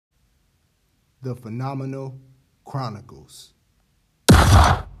The Phenomenal Chronicles.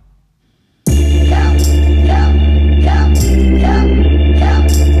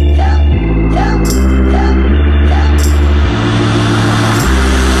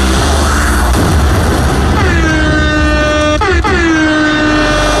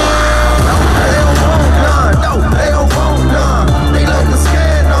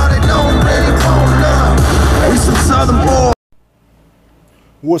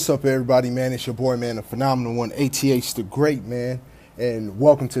 What's up, everybody, man? It's your boy, man, the phenomenal one, ATH the Great, man. And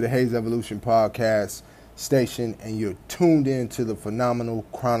welcome to the Hayes Evolution Podcast station. And you're tuned in to the Phenomenal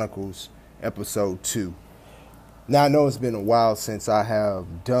Chronicles, episode 2. Now, I know it's been a while since I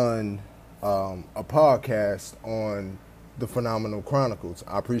have done a podcast on the Phenomenal Chronicles.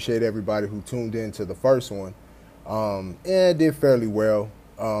 I appreciate everybody who tuned in to the first one. It did fairly well,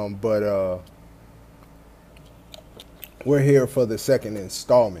 but we're here for the second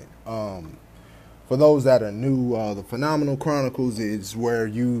installment. For those that are new, the Phenomenal Chronicles is where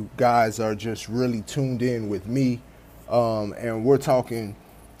you guys are just really tuned in with me, and we're talking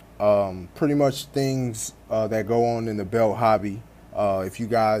pretty much things that go on in the belt hobby. If you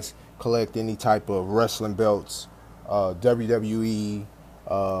guys collect any type of wrestling belts, WWE,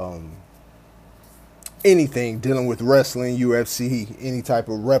 anything dealing with wrestling, UFC, any type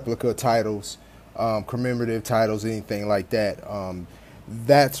of replica titles, commemorative titles, anything like that.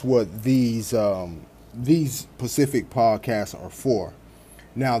 That's what these specific podcasts are for.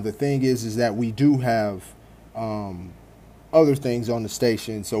 Now, the thing is that we do have other things on the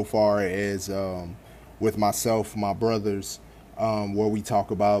station so far as with myself, my brothers, where we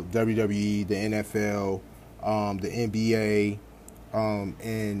talk about WWE, the NFL, the NBA,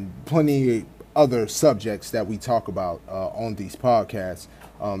 and plenty of other subjects that we talk about on these podcasts.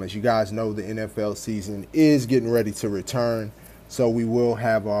 As you guys know, the NFL season is getting ready to return, so we will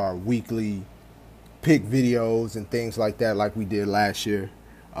have our weekly pick videos and things like that like we did last year.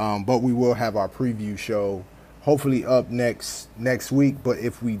 But we will have our preview show hopefully up next week. But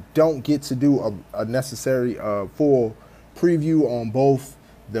if we don't get to do a necessary full preview on both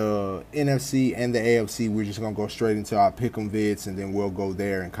the NFC and the AFC, we're just going to go straight into our pick'em vids, and then we'll go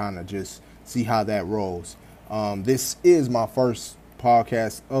there and kind of just see how that rolls. This is my first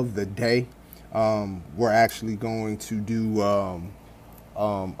podcast of the day. We're actually going to do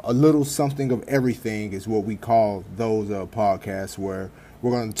a little something of everything is what we call those podcasts, where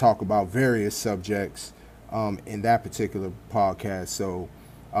we're going to talk about various subjects in that particular podcast. So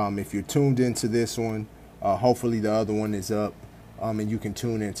if you're tuned into this one, hopefully the other one is up, and you can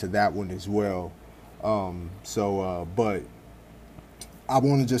tune into that one as well. But I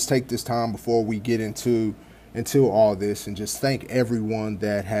want to just take this time before we get into all this and just thank everyone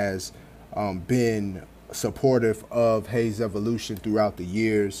that has been supportive of Hayes Evolution throughout the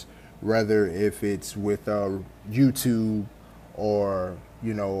years, whether if it's with YouTube or,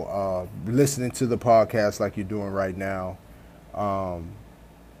 listening to the podcast like you're doing right now,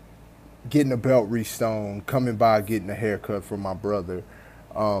 getting a belt restoned, coming by, getting a haircut from my brother,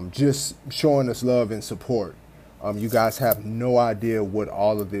 just showing us love and support. You guys have no idea what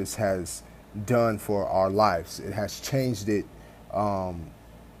all of this has done for our lives. It has changed it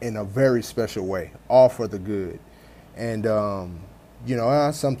in a very special way, all for the good. And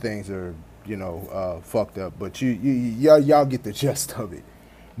some things are fucked up, but y'all get the gist of it.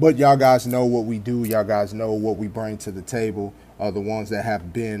 But y'all guys know what we do. Y'all guys know what we bring to the table. The ones that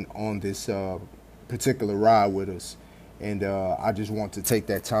have been on this particular ride with us. And I just want to take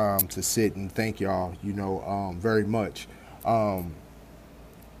that time to sit and thank y'all, very much.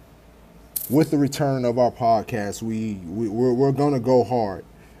 With the return of our podcast, we're going to go hard.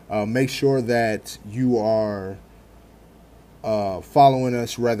 Make sure that you are following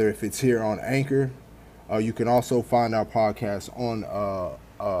us, whether if it's here on Anchor. You can also find our podcast on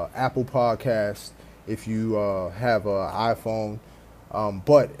Apple Podcasts if you have an iPhone.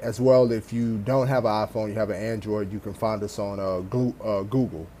 But as well, if you don't have an iPhone, you have an Android, you can find us on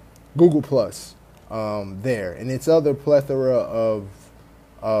Google Plus there. And it's other plethora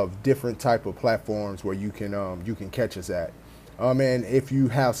of different type of platforms where you can catch us at. And if you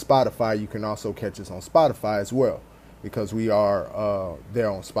have Spotify, you can also catch us on Spotify as well, because we are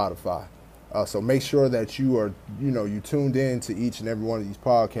there on Spotify. So make sure that you are, you tuned in to each and every one of these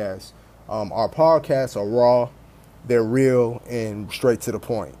podcasts. Our podcasts are raw, they're real, and straight to the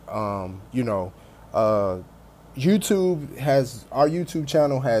point. Our YouTube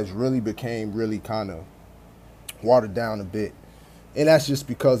channel has really became really kind of watered down a bit. And that's just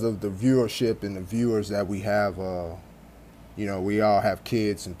because of the viewership and the viewers that we have. We all have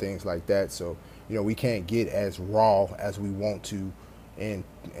kids and things like that. So, we can't get as raw as we want to and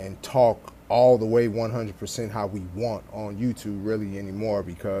talk all the way 100% how we want on YouTube really anymore,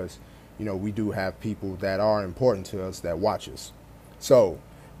 because we do have people that are important to us that watch us. So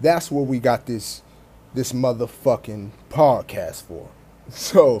that's what we got this motherfucking podcast for.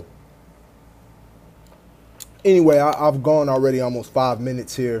 So anyway, I've gone already almost 5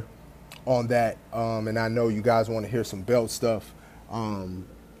 minutes here on that, and I know you guys want to hear some belt stuff.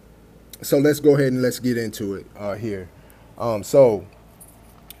 So let's go ahead and let's get into it here. So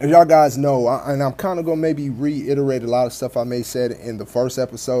as y'all guys know, and I'm kind of going to maybe reiterate a lot of stuff I may said in the first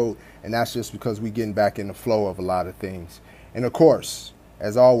episode, and that's just because we getting back in the flow of a lot of things. And of course,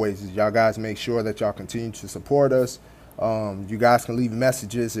 as always, y'all guys make sure that y'all continue to support us. You guys can leave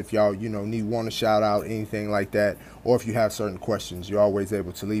messages if y'all, want a shout out, anything like that. Or if you have certain questions, you're always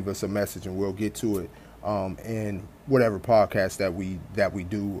able to leave us a message and we'll get to it in whatever podcast that we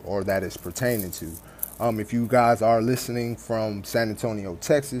do or that is pertaining to. If you guys are listening from San Antonio,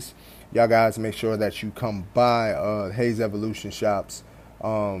 Texas, y'all guys make sure that you come by Hayes Evolution Shops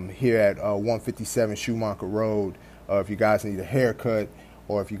here at 157 Schumacher Road. If you guys need a haircut,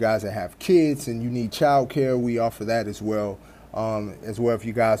 or if you guys have kids and you need child care, we offer that as well. If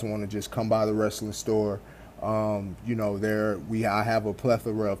you guys want to just come by the wrestling store, I have a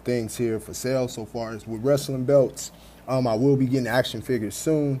plethora of things here for sale so far as with wrestling belts. I will be getting action figures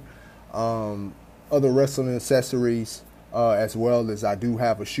soon. Other wrestling accessories, as well as I do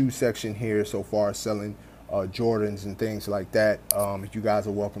have a shoe section here so far as selling Jordans and things like that. If you guys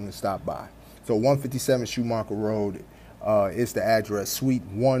are welcome to stop by. So 157 Schumacher Road is the address, Suite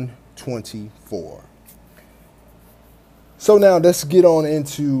 124. So now let's get on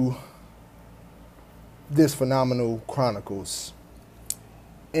into this Phenomenal Chronicles.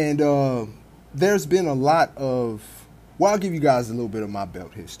 And there's been a lot of, I'll give you guys a little bit of my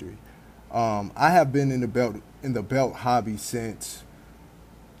belt history. I have been in the belt hobby since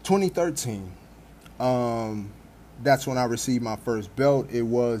 2013. That's when I received my first belt. It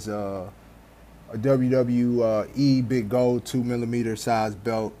was a WWE Big Gold 2mm size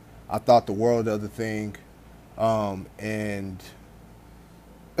belt. I thought the world of the thing. And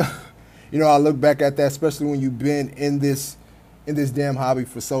I look back at that, especially when you've been in this damn hobby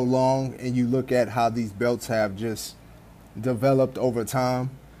for so long, and you look at how these belts have just developed over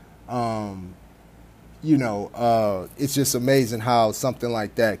time. It's just amazing how something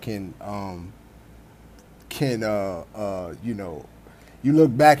like that can you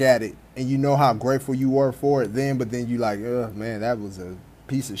look back at it and you know how grateful you were for it then, but then you like, man, that was a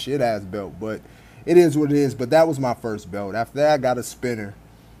piece of shit ass belt. But it is what it is. But that was my first belt. After that, I got a spinner,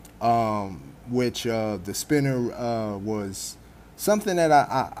 which the spinner was something that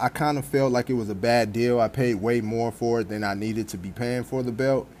I kind of felt like it was a bad deal. I paid way more for it than I needed to be paying for the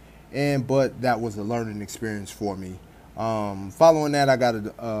belt, but that was a learning experience for me. Following that, I got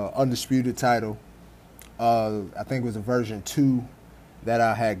an undisputed title. I think it was a version 2 that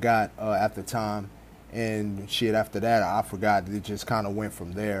I had got at the time, and shit, after that I forgot. It just kind of went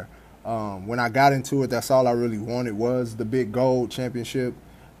from there. When I got into it, that's all I really wanted was the Big Gold Championship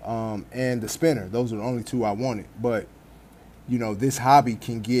and the spinner. Those were the only 2 I wanted. But this hobby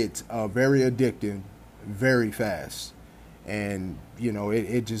can get very addictive very fast, and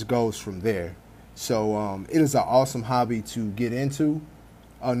it just goes from there. So it is an awesome hobby to get into.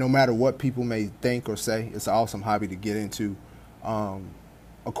 No matter what people may think or say, it's an awesome hobby to get into.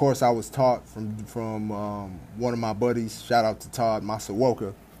 Of course, I was taught from one of my buddies, shout out to Todd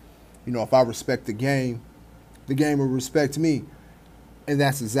Masawoka, if I respect the game will respect me. And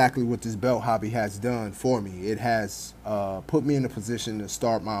that's exactly what this belt hobby has done for me. It has put me in a position to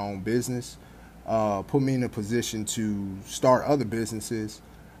start my own business, put me in a position to start other businesses,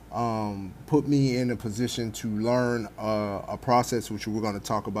 put me in a position to learn a process which we're going to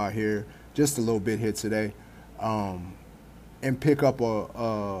talk about here just a little bit here today, and pick up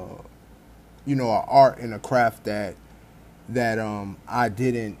a art and a craft that I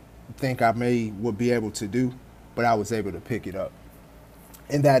didn't think I would be able to do, but I was able to pick it up,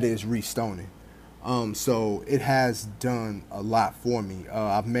 and that is restoning. So it has done a lot for me.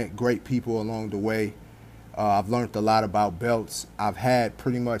 I've met great people along the way. I've learned a lot about belts. I've had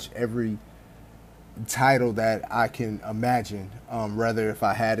pretty much every title that I can imagine, whether if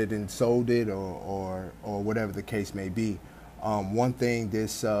I had it and sold it or whatever the case may be. One thing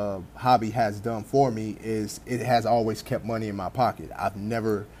this hobby has done for me is it has always kept money in my pocket.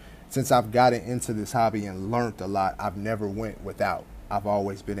 Since I've gotten into this hobby and learned a lot, I've never went without. I've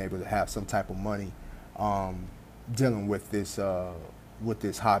always been able to have some type of money dealing with this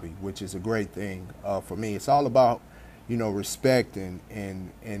hobby, which is a great thing for me. It's all about respect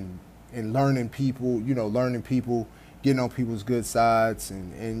and learning people, getting on people's good sides,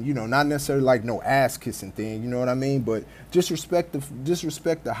 and you know, not necessarily like no ass kissing thing, you know what I mean? But just respect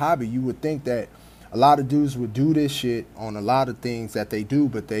the hobby. You would think that a lot of dudes would do this shit on a lot of things that they do,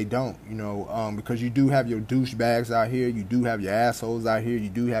 but they don't, you know, because you do have your douchebags out here, you do have your assholes out here, you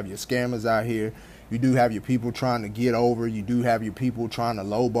do have your scammers out here, you do have your people trying to get over, you do have your people trying to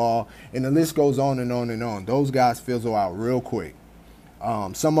lowball, and the list goes on and on and on. Those guys fizzle out real quick.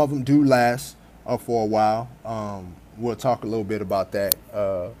 Some of them do last for a while. We'll talk a little bit about that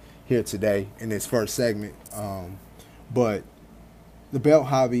here today in this first segment. But the belt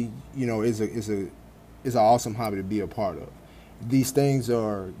hobby, you know, is an awesome hobby to be a part of. These things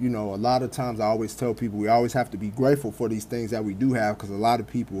are, you know, a lot of times I always tell people we always have to be grateful for these things that we do have, because a lot of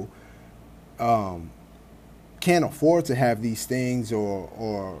people can't afford to have these things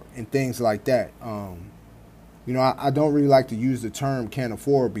or and things like that. You know, I don't really like to use the term can't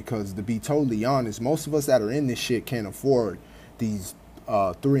afford, because to be totally honest, most of us that are in this shit can't afford these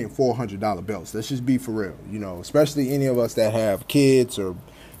 $300 and $400 belts. Let's just be for real, you know, especially any of us that have kids or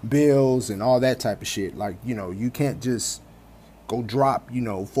bills and all that type of shit. Like, you know, you can't just go drop, you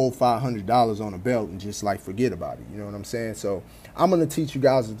know, $400-500 on a belt and just like forget about it. You know what I'm saying? So I'm gonna teach you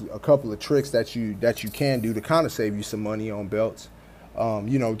guys a couple of tricks that you can do to kind of save you some money on belts.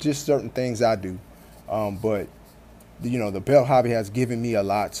 You know, just certain things I do. But you know, the belt hobby has given me a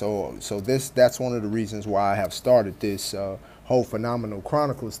lot, so that's one of the reasons why I have started this whole Phenomenal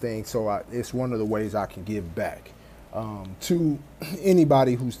Chronicles thing. So it's one of the ways I can give back to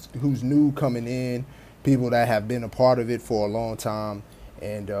anybody who's new coming in, people that have been a part of it for a long time,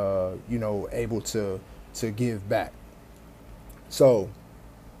 and you know, able to give back. So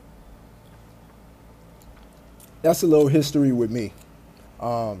that's a little history with me.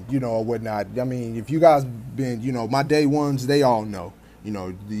 You know, or whatnot. I mean, if you guys been, you know, my day ones, they all know, you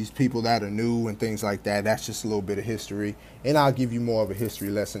know, these people that are new and things like that. That's just a little bit of history, and I'll give you more of a history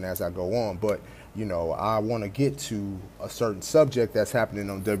lesson as I go on. But, you know, I want to get to a certain subject that's happening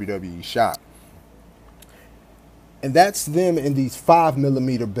on WWE Shop, and that's them in these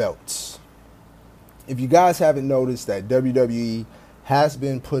 5mm belts. If you guys haven't noticed, that WWE has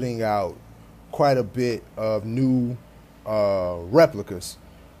been putting out quite a bit of new replica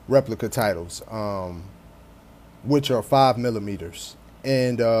titles, which are 5mm,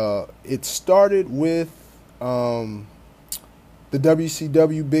 and it started with the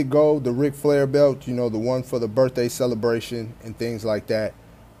WCW Big Gold, the Ric Flair belt, you know, the one for the birthday celebration and things like that.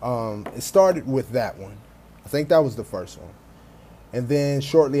 It started with that one. I think that was the first one, and then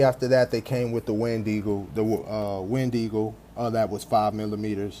shortly after that they came with the Wind Eagle, that was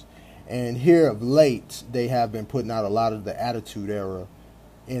 5mm. And here of late, they have been putting out a lot of the Attitude Era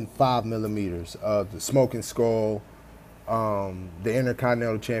in 5mm. The Smoking Skull, the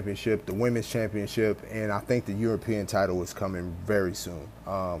Intercontinental Championship, the Women's Championship, and I think the European title is coming very soon.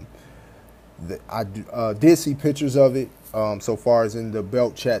 I did see pictures of it so far as in the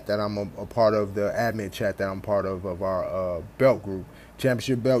belt chat that I'm a part of, the admin chat that I'm part of our belt group,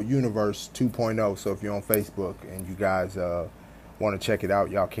 Championship Belt Universe 2.0. So if you're on Facebook and you guys want to check it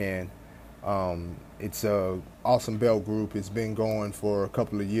out, y'all can. It's a awesome belt group. It's been going for a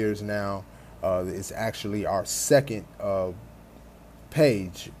couple of years now. It's actually our second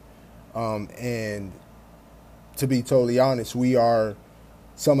page, and to be totally honest, we are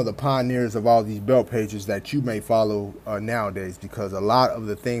some of the pioneers of all these belt pages that you may follow nowadays, because a lot of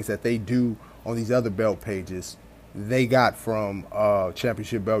the things that they do on these other belt pages, they got from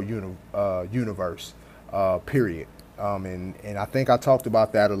Championship Belt Universe, period. And I think I talked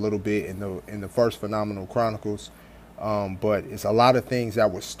about that a little bit in the first Phenomenal Chronicles, but it's a lot of things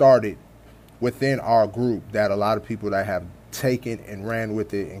that were started within our group that a lot of people that have taken and ran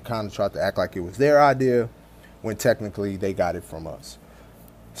with it and kind of tried to act like it was their idea when technically they got it from us.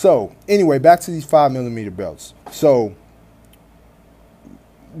 So anyway, back to these 5mm belts. So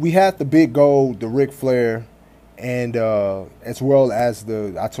we had the Big Gold, the Ric Flair, and as well as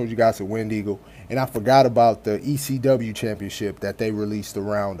I told you guys, the Wind Eagle. And I forgot about the ECW Championship that they released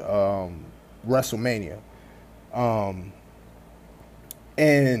around WrestleMania.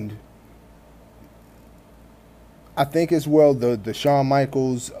 And I think as well the Shawn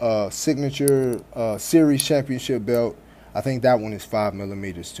Michaels Signature Series Championship belt, I think that one is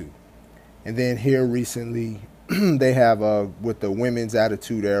 5mm too. And then here recently, they have with the Women's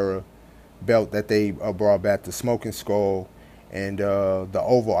Attitude Era belt that they brought back, the Smoking Skull, and the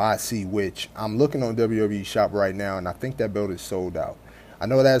Oval IC, which I'm looking on WWE Shop right now, and I think that belt is sold out. I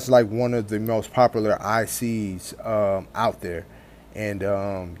know that's like one of the most popular ICs out there, and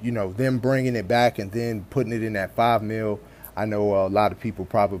you know, them bringing it back and then putting it in that 5mm, I know a lot of people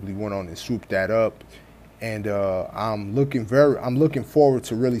probably went on and swooped that up, and I'm looking forward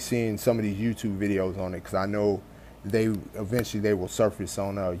to really seeing some of these YouTube videos on it, because I know they will surface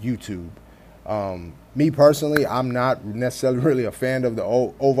on YouTube. Me personally, I'm not necessarily really a fan of the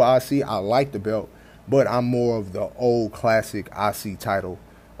old over IC. I like the belt, but I'm more of the old classic IC title,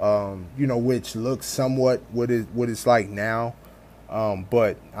 which looks somewhat what it's like now.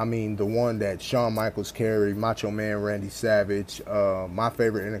 But I mean, the one that Shawn Michaels carried, Macho Man Randy Savage, my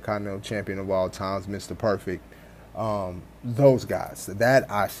favorite Intercontinental Champion of all times, Mr. Perfect, those guys, that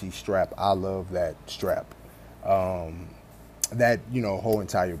IC strap, I love that strap, that, whole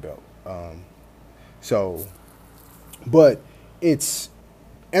entire belt. But it's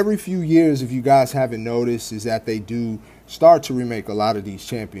every few years, if you guys haven't noticed, is that they do start to remake a lot of these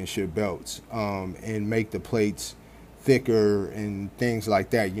championship belts, and make the plates thicker and things like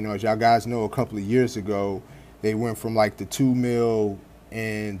that. As y'all guys know, a couple of years ago, they went from like the 2 mil,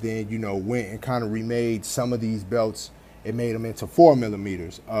 and then, went and kind of remade some of these belts and made them into 4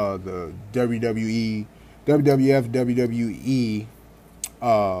 millimeters. The WWE, WWF,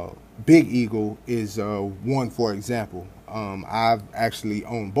 WWE, Big Eagle is one, for example. I've actually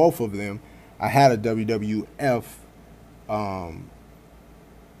owned both of them. I had a WWF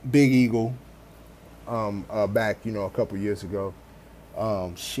Big Eagle back, a couple years ago.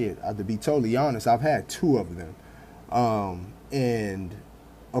 To be totally honest, I've had 2 of them. And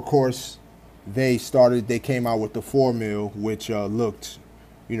of course, they came out with the 4 mil, which looked,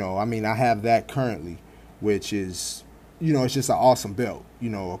 I have that currently, which is, it's just an awesome belt.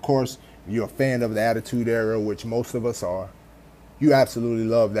 Of course, if you're a fan of the Attitude Era, which most of us are, you absolutely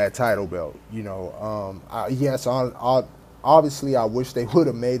love that title belt. Obviously, I wish they would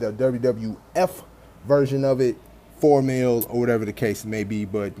have made a WWF version of it, 4 mil or whatever the case may be,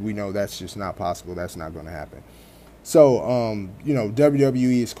 but we know that's just not possible. That's not going to happen. So,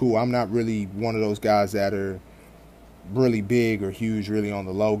 WWE is cool. I'm not really one of those guys that are really big or huge really on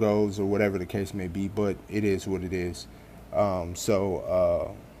the logos or whatever the case may be, but it is what it is.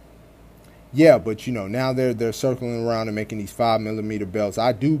 Yeah, but now they're circling around and making these 5 millimeter belts.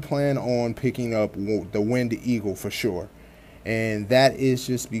 I do plan on picking up the Wind Eagle for sure, and that is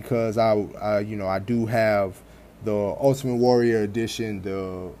just because I do have the Ultimate Warrior edition,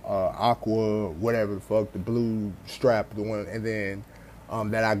 the Aqua, whatever the fuck, the blue strap, the one, and then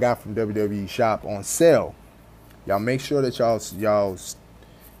that I got from WWE Shop on sale. Y'all make sure that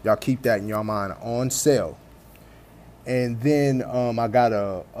y'all keep that in your mind, on sale. And then I got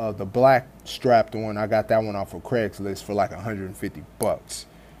the black strapped one. I got that one off of Craigslist for like $150.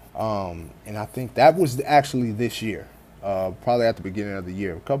 And I think that was actually this year, probably at the beginning of the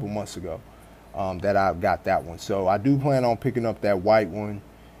year, a couple months ago, that I got that one. So I do plan on picking up that white one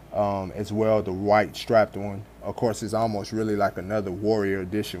as well, the white strapped one. Of course, it's almost really like another Warrior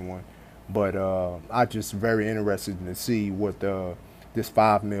Edition one. But I'm just very interested to see what this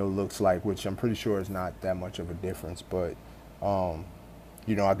 5 mil looks like, which I'm pretty sure is not that much of a difference. But, I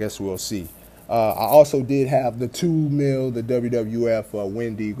guess we'll see. I also did have the 2 mil, the WWF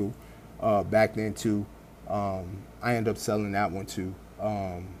Wind Eagle back then too. I ended up selling that one too.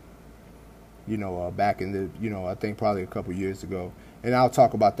 Back in the, I think probably a couple years ago. And I'll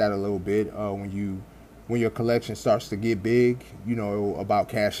talk about that a little bit when your collection starts to get big, about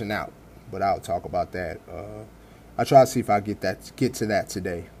cashing out. But I'll talk about that. I try to see if I get to that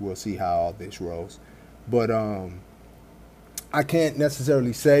today. We'll see how all this rolls. But I can't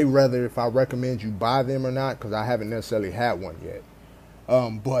necessarily say whether if I recommend you buy them or not, because I haven't necessarily had one yet.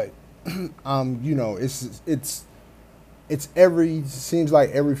 But seems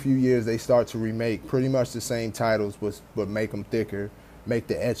like every few years they start to remake pretty much the same titles, but make them thicker, make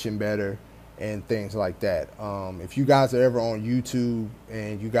the etching better, and things like that. If you guys are ever on YouTube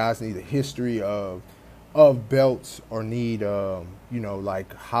and you guys need a history of belts, or need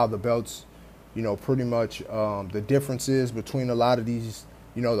like how the belts, pretty much the differences between a lot of these,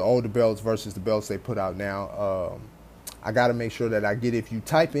 the older belts versus the belts they put out now, I got to make sure that I get, if you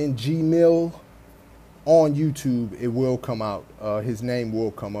type in G-Mill on YouTube, it will come out. His name will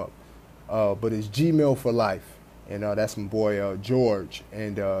come up, but it's G-Mill for life. And that's my boy George,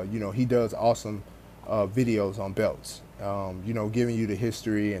 and he does awesome videos on belts, giving you the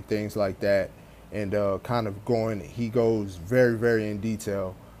history and things like that, and he goes very, very in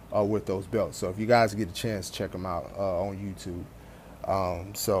detail with those belts. So if you guys get a chance, check him out on YouTube.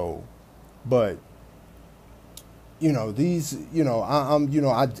 But these,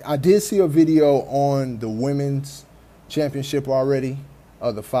 I did see a video on the women's championship already,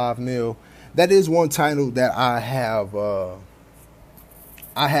 the 5 mil. That is one title that I have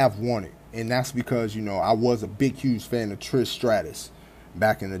wanted, and that's because I was a big, huge fan of Trish Stratus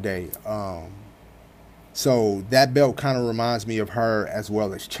back in the day. So that belt kind of reminds me of her as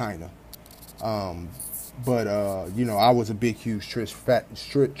well as China. Um, but you know, I was a big, huge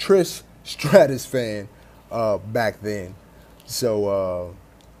Trish Stratus fan back then. So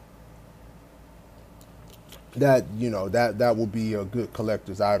that you know that will be a good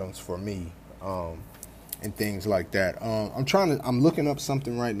collector's items for me, and things like that. I'm looking up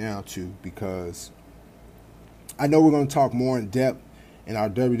something right now too, because I know we're going to talk more in depth in our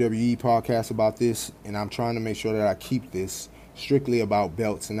WWE podcast about this, and I'm trying to make sure that I keep this strictly about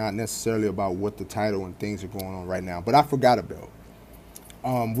belts and not necessarily about what the title and things are going on right now. But I forgot a belt,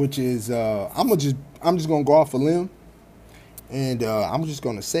 which is I'm just gonna go off a limb, and I'm just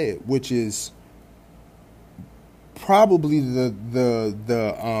gonna say it, which is probably the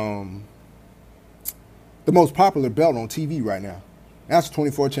most popular belt on TV right now. That's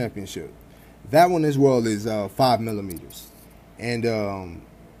 24 championship. That one as well is 5 millimeters, and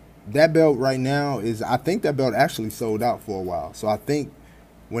that belt right now is, I think that belt actually sold out for a while. So I think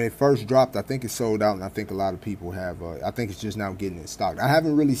when it first dropped, I think it sold out, and I think a lot of people have. I think it's just now getting in stock. I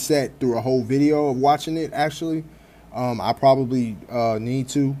haven't really sat through a whole video of watching it actually. I probably need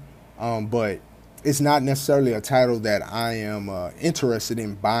to, but it's not necessarily a title that I am interested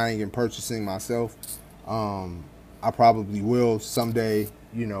in buying and purchasing myself. I probably will someday,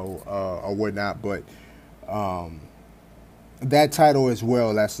 you know, or whatnot. But that title as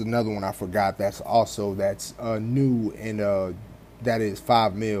well, that's another one I forgot. That's new, and that is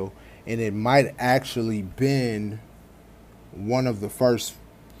 5 mil, and it might actually been one of the first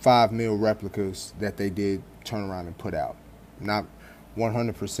 5 mil replicas that they did turn around and put out. Not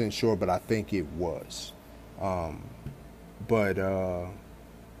 100% sure, but I think it was. But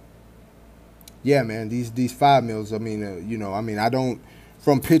yeah, man, these 5 mils. I mean, you know, I mean, I don't,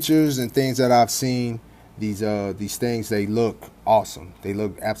 from pictures and things that I've seen, these things, they look awesome. They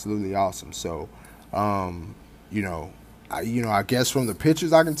look absolutely awesome. So, you know, I guess from the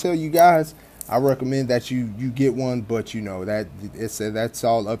pictures I can tell you guys, I recommend that you get one. But you know that's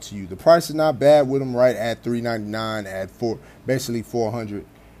all up to you. The price is not bad with them, right at $399 at basically $400.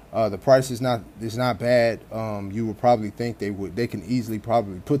 The price is not bad. You would probably think they can easily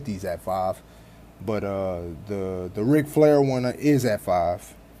probably put these at $5. But the Ric Flair one is at $5,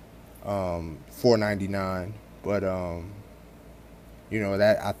 $4.99. But you know,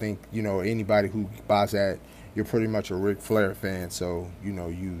 that, I think, you know, anybody who buys that, you're pretty much a Ric Flair fan. So you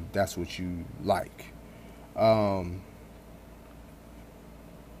know, that's what you like.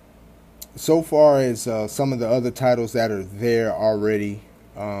 So far as some of the other titles that are there already,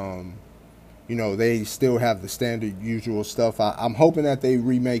 you know, they still have the standard usual stuff. I'm hoping that they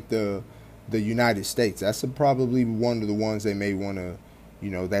remake the United States. That's probably one of the ones they may want to,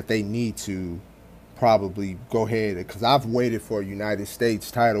 you know, that they need to probably go ahead, because I've waited for a United States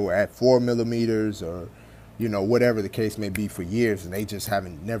title at 4 millimeters or, you know, whatever the case may be for years, and they just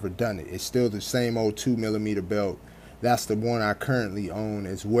never done it. It's still the same old 2 millimeter belt. That's the one I currently own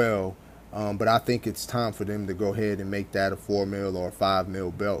as well. But I think it's time for them to go ahead and make that a 4 mil or a 5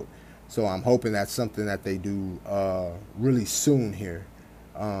 mil belt. So I'm hoping that's something that they do really soon here.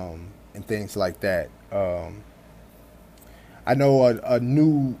 And things like that. I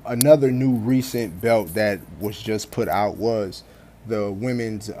know another new recent belt that was just put out was the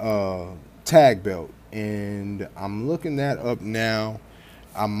women's tag belt, and I'm looking that up now.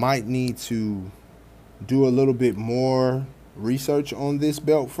 I might need to do a little bit more research on this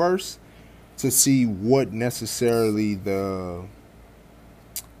belt first to see what necessarily the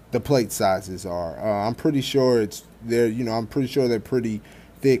plate sizes are. I'm pretty sure I'm pretty sure they're pretty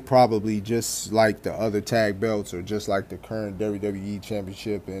thick, probably just like the other tag belts, or just like the current WWE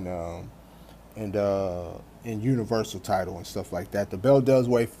Championship and Universal title and stuff like that. The belt does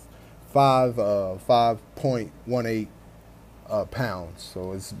weigh 5.18 pounds,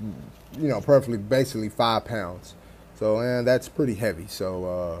 so it's, you know, perfectly, basically 5 pounds. So, and that's pretty heavy.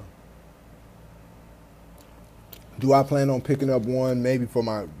 So, do I plan on picking up one? Maybe for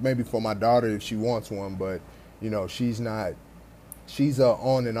my daughter if she wants one, but you know, she's not. She's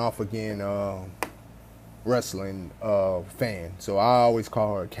on and off again wrestling fan, so I always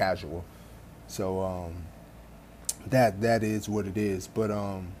call her a casual. So that is what it is. But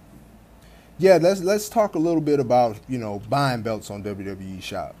yeah, let's talk a little bit about, you know, buying belts on WWE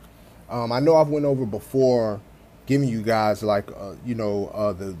Shop. I know I've went over before, giving you guys like you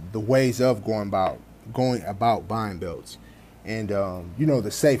know, the ways of going about buying belts, and you know,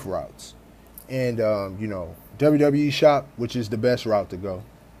 the safe routes, and you know, WWE Shop, which is the best route to go.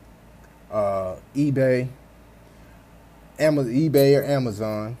 eBay or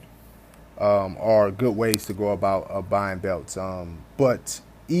Amazon are good ways to go about buying belts. But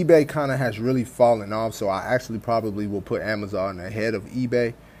eBay kind of has really fallen off. So I actually probably will put Amazon ahead of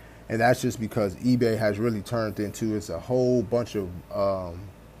eBay, and that's just because eBay has really turned into it's a whole bunch of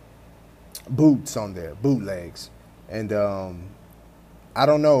boots on there, bootlegs, and I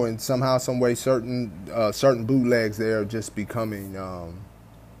don't know. And somehow, some way, certain bootlegs they're just becoming I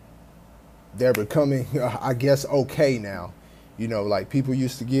guess, okay now. You know, like people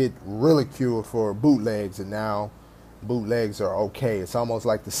used to get ridiculed for bootlegs, and now bootlegs are okay. It's almost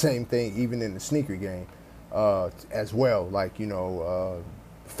like the same thing, even in the sneaker game, as well. Like, you know,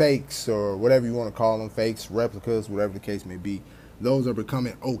 fakes or whatever you want to call them, fakes, replicas, whatever the case may be. Those are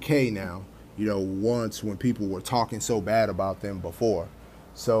becoming okay now. You know, once when people were talking so bad about them before.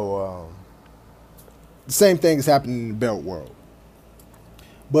 So the same thing is happening in the belt world.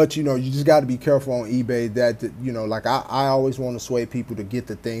 But, you know, you just got to be careful on eBay that, you know, like I always want to sway people to get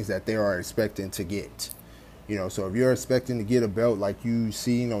the things that they are expecting to get. You know, so if you're expecting to get a belt like you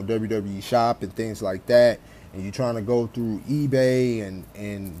seen on WWE Shop and things like that, and you're trying to go through eBay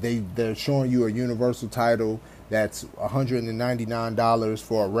and they're showing you a Universal title that's $199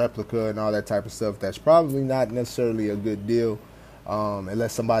 for a replica and all that type of stuff, that's probably not necessarily a good deal.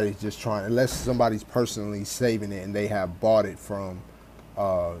 Unless somebody's personally saving it and they have bought it from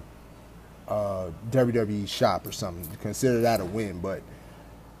WWE Shop or something. Consider that a win. But,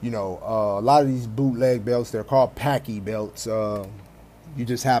 you know, a lot of these bootleg belts, they're called Packy belts. You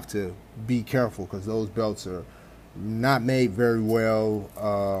just have to be careful because those belts are not made very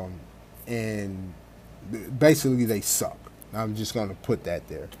well, and basically they suck. I'm just going to put that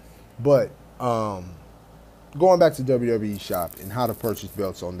there. But going back to WWE Shop and how to purchase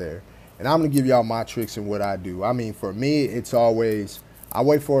belts on there, and I'm going to give y'all my tricks and what I do. I mean, for me, it's always I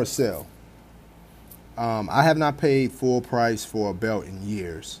wait for a sale. I have not paid full price for a belt in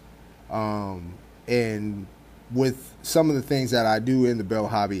years. And with some of the things that I do in the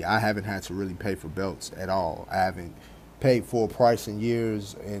belt hobby, I haven't had to really pay for belts at all. I haven't paid full price in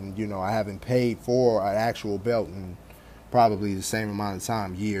years, and, you know, I haven't paid for an actual belt in probably the same amount of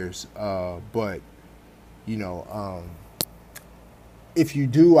time, years. But, you know, if you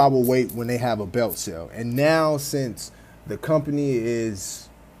do, I will wait when they have a belt sale. And now, since the company is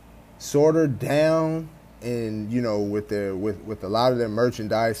sort of down, and, you know, with a lot of their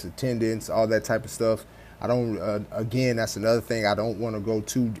merchandise, attendance, all that type of stuff, I don't. Again, that's another thing I don't want to go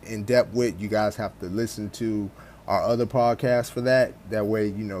too in depth with. You guys have to listen to our other podcast for that. That way,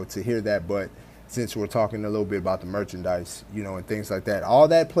 you know, to hear that. But since we're talking a little bit about the merchandise, you know, and things like that, all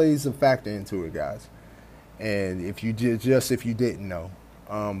that plays a factor into it, guys. And if you if you didn't know,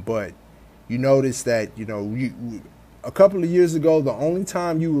 but you notice that, you know, a couple of years ago, the only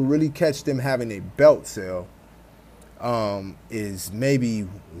time you would really catch them having a belt sale is maybe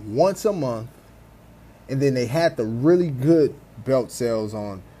once a month. And then they had the really good belt sales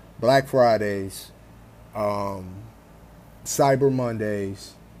on Black Fridays, Cyber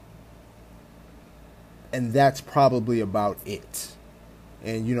Mondays, and that's probably about it.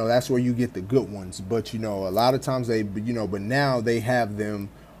 And, you know, that's where you get the good ones. But, you know, a lot of times but now they have them,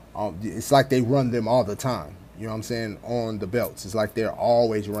 it's like they run them all the time. You know what I'm saying? On the belts. It's like they're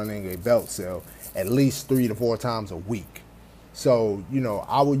always running a belt sale at least 3 to 4 times a week. So, you know,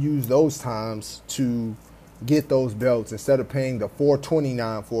 I would use those times to get those belts. Instead of paying the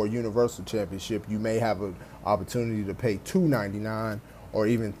 $429 for a Universal Championship, you may have an opportunity to pay $299 or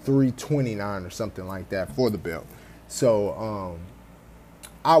even $329 or something like that for the belt. So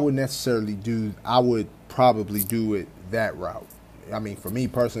I would probably do it that route. I mean, for me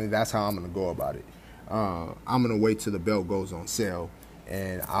personally, that's how I'm going to go about it. I'm going to wait till the belt goes on sale,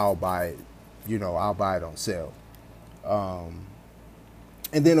 and I'll buy it. You know, I'll buy it on sale.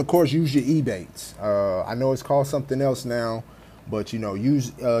 And then, of course, use your Ebates. I know it's called something else now, but, you know,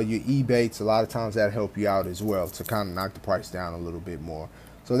 use your Ebates. A lot of times that help you out as well to kind of knock the price down a little bit more.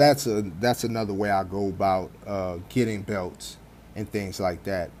 So that's another way I go about getting belts and things like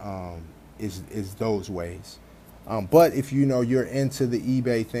that, is those ways. But if, you know, you're into the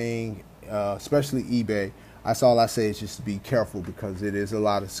eBay thing, especially eBay, that's all I say is just to be careful, because it is a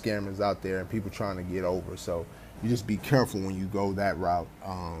lot of scammers out there and people trying to get over. So you just be careful when you go that route.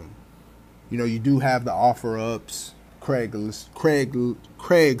 You know, you do have the offer ups, Craigslist,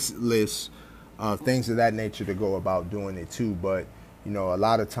 things of that nature to go about doing it too. But, you know, a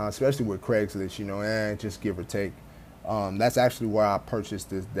lot of times, especially with Craigslist, you know, just give or take. That's actually where I purchased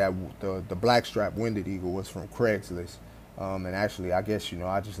the Blackstrap Winded Eagle was from Craigslist. And actually, I guess, you know,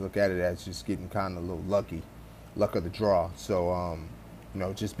 I just look at it as just getting kind of a little luck of the draw. So, you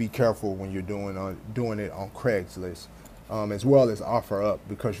know, just be careful when you're doing it on Craigslist, as well as OfferUp,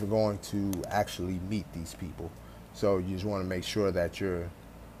 because you're going to actually meet these people. So you just want to make sure that you're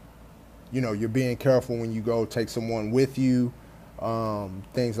you're being careful when you go. Take someone with you,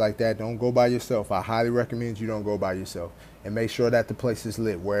 things like that. Don't go by yourself. I highly recommend you don't go by yourself, and make sure that the place is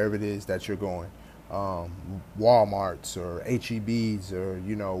lit wherever it is that you're going. Walmart's or HEB's or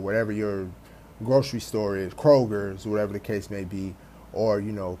whatever your grocery store is, Kroger's, whatever the case may be, or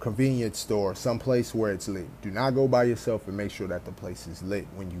convenience store, someplace where it's lit. Do not go by yourself, and make sure that the place is lit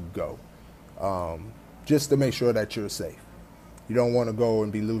when you go, just to make sure that you're safe. You don't want to go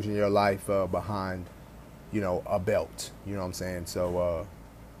and be losing your life behind a belt. You know what I'm saying? So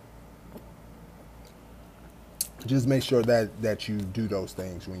just make sure that you do those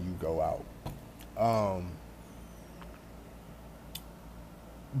things when you go out.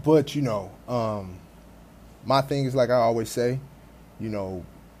 But my thing is, like I always say,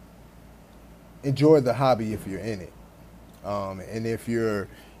 enjoy the hobby if you're in it. And if you're,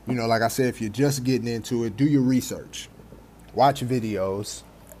 like I said, if you're just getting into it, do your research, watch videos,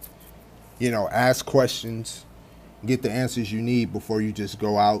 ask questions, get the answers you need before you just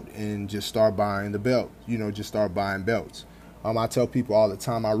go out and just start buying the belt. Just start buying belts. I tell people all the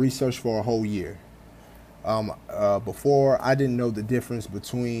time, I researched for a whole year. Before, I didn't know the difference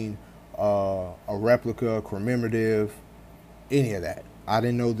between a replica, a commemorative, any of that. I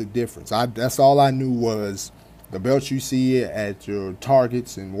didn't know the difference. That's all I knew was the belts you see at your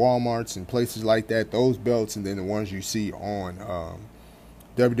Targets and Walmarts and places like that, those belts, and then the ones you see on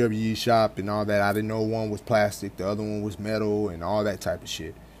WWE Shop and all that. I didn't know one was plastic, the other one was metal, and all that type of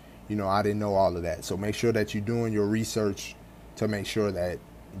shit. I didn't know all of that. So make sure that you're doing your research to make sure that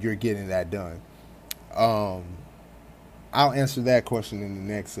you're getting that done. I'll answer that question in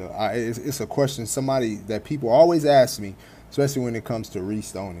the next. It's a question that people always ask me, especially when it comes to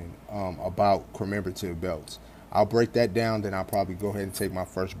restoning, about commemorative belts. I'll break that down, then I'll probably go ahead and take my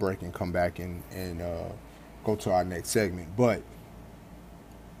first break and come back and go to our next segment. But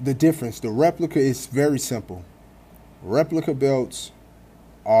the difference, the replica is very simple. Replica belts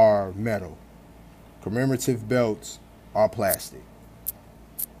are metal. Commemorative belts are plastic.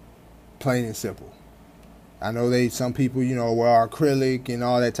 Plain and simple. I know some people, wear acrylic and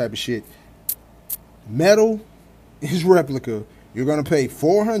all that type of shit. Metal is replica. You're going to pay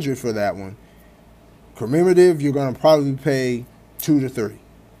 $400 for that one. Commemorative, you're going to probably pay $2 to $3.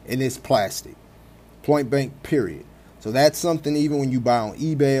 And it's plastic. Point blank, period. So that's something, even when you buy on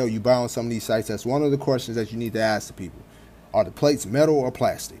eBay or you buy on some of these sites, that's one of the questions that you need to ask the people. Are the plates metal or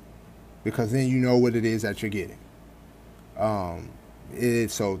plastic? Because then you know what it is that you're getting.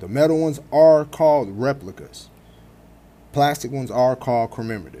 So the metal ones are called replicas. Plastic ones are called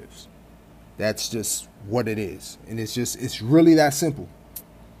commemoratives. That's just what it is. And it's really that simple.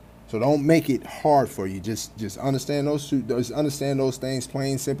 So don't make it hard for you. Just understand understand those things,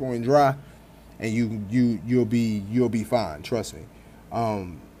 plain, simple, and dry, and you'll be fine. Trust me.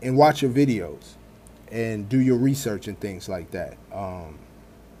 And watch your videos and do your research and things like that. And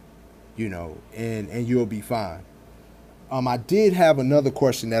you'll be fine. I did have another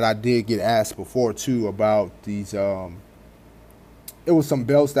question that I did get asked before too about these. It was some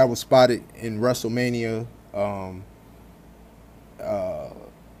belts that was spotted in WrestleMania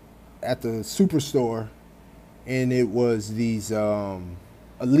at the Superstore, and it was these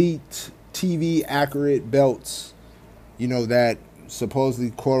elite TV accurate belts, that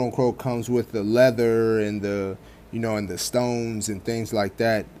supposedly quote unquote comes with the leather and the and the stones and things like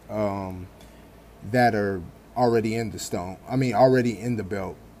that, that are already in already in the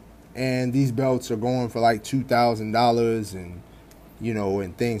belt. And these belts are going for like $2,000 and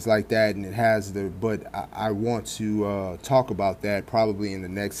and things like that, and it has but I want to talk about that probably in the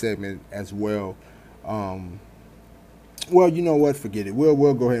next segment as well. Well, you know what, forget it.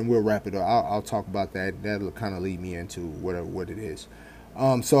 We'll go ahead and we'll wrap it up. I'll talk about that. That'll kind of lead me into what it is.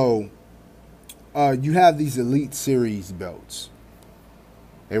 So you have these Elite Series belts.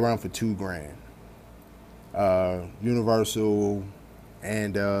 They run for $2,000. Universal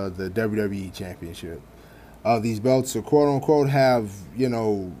and the WWE Championship. These belts are quote unquote have,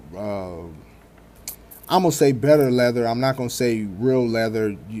 I'm gonna say better leather. I'm not gonna say real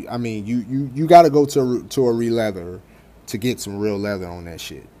leather. You got to go to a real leather to get some real leather on that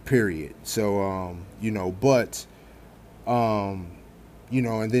shit. Period. So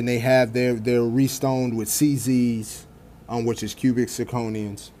and then they have they're restoned with CZs, which is cubic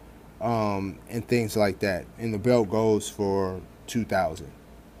zirconians, and things like that. And the belt goes for $2,000.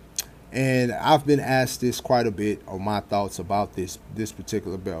 And I've been asked this quite a bit on my thoughts about this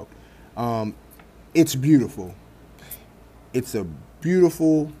particular belt. It's beautiful. It's a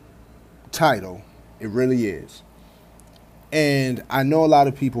beautiful title. It really is. And I know a lot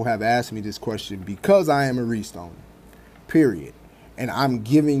of people have asked me this question because I am a restone. Period. And I'm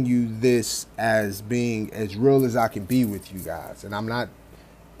giving you this as being as real as I can be with you guys. And I'm not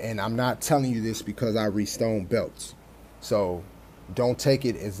telling you this because I restone belts. So don't take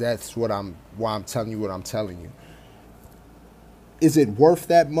it as that's why I'm telling you what I'm telling you. Is it worth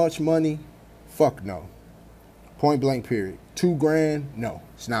that much money? Fuck no. Point blank period. $2,000? No,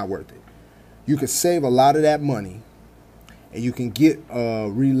 it's not worth it. You could save a lot of that money and you can get a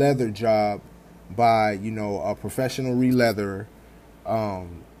re-leather job by, a professional re-leatherer.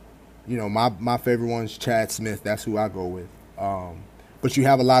 My favorite one's Chad Smith. That's who I go with. But you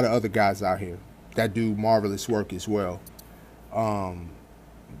have a lot of other guys out here that do marvelous work as well.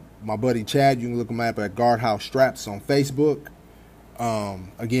 My buddy Chad, you can look him up at Guardhouse Straps on Facebook.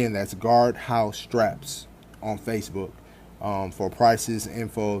 Again, that's Guardhouse Straps on Facebook. For prices,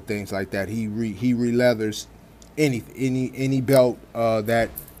 info, things like that. He re-leathers any belt that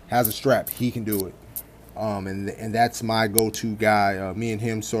has a strap. He can do it. And that's my go-to guy. Me and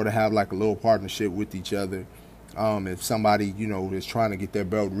him sort of have like a little partnership with each other. If somebody, is trying to get their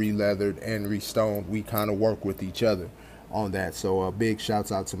belt re-leathered and restoned, we kind of work with each other on that. So big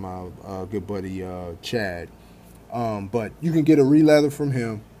shouts out to my good buddy Chad. But you can get a re-leather from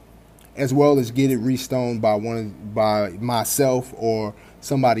him, as well as get it restoned by myself or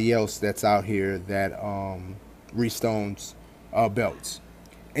somebody else that's out here that restones belts.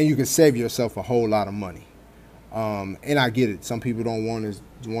 And you can save yourself a whole lot of money. And I get it. Some people don't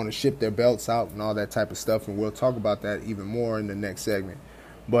want to ship their belts out and all that type of stuff, and we'll talk about that even more in the next segment.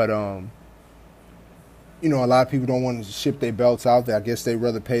 But a lot of people don't want to ship their belts out. I guess they'd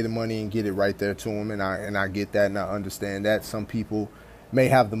rather pay the money and get it right there to them, and I get that and I understand that. Some people may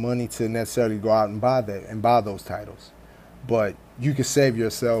have the money to necessarily go out and buy those titles, but you can save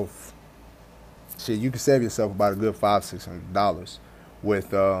yourself. You can save yourself about a good $500-$600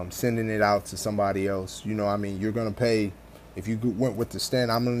 with sending it out to somebody else. You're gonna pay. If you went with the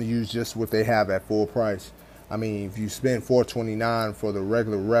stand, I'm gonna use just what they have at full price. If you spend $429 for the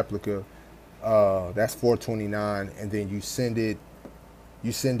regular replica, that's $429, and then you send it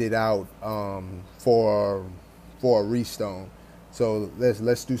out for a restone. So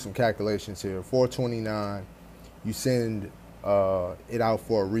let's do some calculations here. $429, you send it out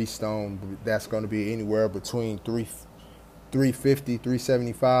for a restone. That's going to be anywhere between $350,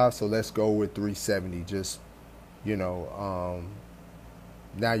 $375. So let's go with $370. Just now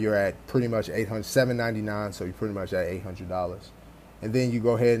you're at pretty much $799. So you're pretty much at $800. And then you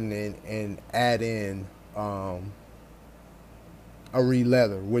go ahead and add in a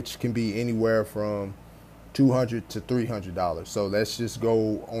re-leather, which can be anywhere from $200 to $300. So let's just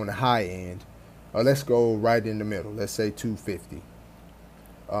go on the high end, or let's go right in the middle. Let's say $250.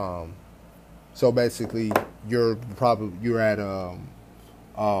 So basically, you're at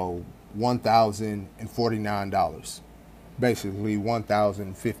 $1,049. Basically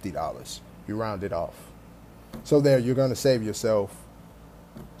 $1,050. You round it off. So there, you're going to save yourself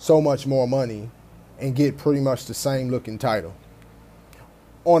so much more money and get pretty much the same looking title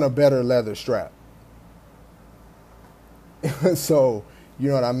on a better leather strap. So, you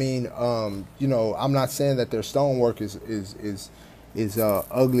know what I mean? I'm not saying that their stonework is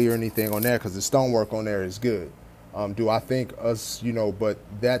ugly or anything on there, because the stonework on there is good. Do I think us, but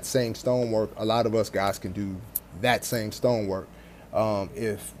that same stonework, a lot of us guys can do that same stonework,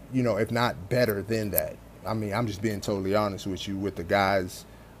 if not better than that. I'm just being totally honest with you, with the guys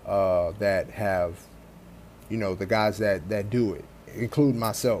that have, the guys that do it, including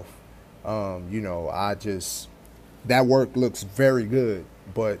myself. That work looks very good,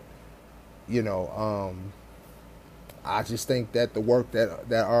 but I just think that the work that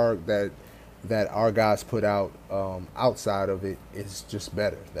our guys put out outside of it is just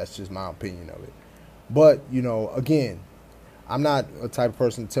better. That's just my opinion of it. But again, I'm not a type of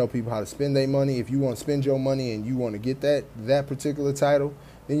person to tell people how to spend their money. If you want to spend your money and you want to get that particular title,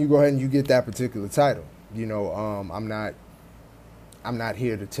 then you go ahead and you get that particular title. I'm not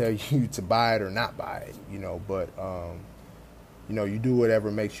here to tell you to buy it or not buy it, but you do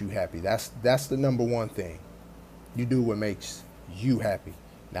whatever makes you happy. That's the number one thing. You do what makes you happy,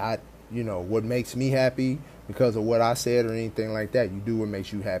 not what makes me happy because of what I said or anything like that. You do what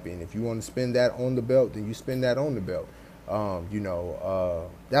makes you happy, and if you want to spend that on the belt, then you spend that on the belt.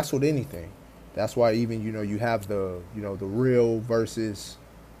 That's with anything. That's why even you have the the real versus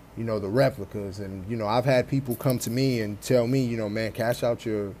the replicas, and I've had people come to me and tell me, man, cash out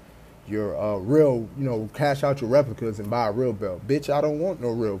your real, cash out your replicas and buy a real belt. Bitch, I don't want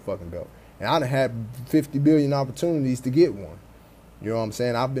no real fucking belt. And I done had 50 billion opportunities to get one. You know what I'm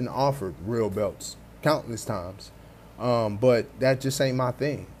saying? I've been offered real belts countless times. But that just ain't my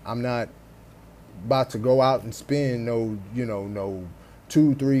thing. I'm not about to go out and spend no $2,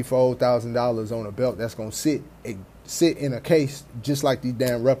 $3, $4,000 on a belt that's gonna sit in a case just like these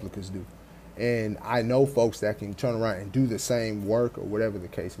damn replicas do. And I know folks that can turn around and do the same work or whatever the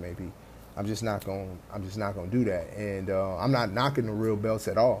case may be. I'm just not gonna do that. And I'm not knocking the real belts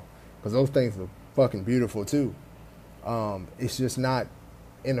at all, because those things are fucking beautiful too. It's just not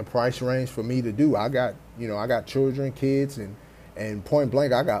in the price range for me to do. I got children, kids, and point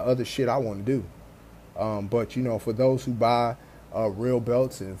blank, I got other shit I want to do. But for those who buy real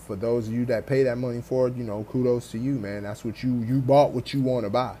belts, and for those of you that pay that money for it, kudos to you, man. That's what you bought what you want to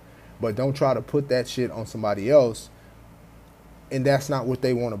buy. But don't try to put that shit on somebody else, and that's not what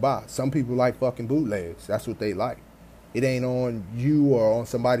they want to buy. Some people like fucking bootlegs. That's what they like. It ain't on you or on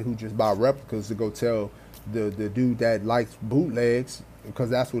somebody who just buy replicas to go tell the dude that likes bootlegs,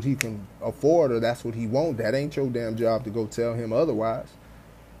 because that's what he can afford or that's what he want. That ain't your damn job to go tell him otherwise.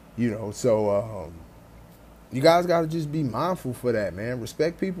 So you guys got to just be mindful for that, man.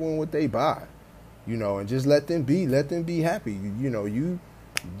 Respect people and what they buy, and just let them be happy. You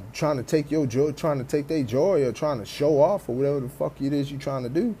trying to take your joy, trying to take their joy, or trying to show off, or whatever the fuck it is you trying to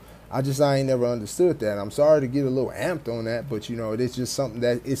do. I ain't never understood that. I'm sorry to get a little amped on that, but it's just something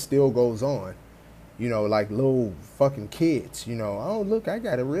that it still goes on. Like little fucking kids. Oh look, I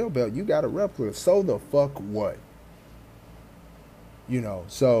got a real belt. You got a replica. So the fuck what?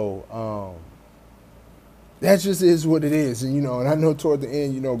 So that just is what it is. And and I know toward the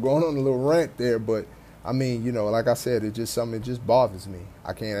end, going on a little rant there, but I mean, like I said, it just bothers me.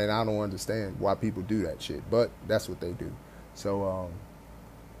 I can't, and I don't understand why people do that shit, but that's what they do. So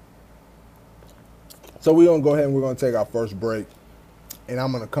we're going to go ahead and we're going to take our first break, and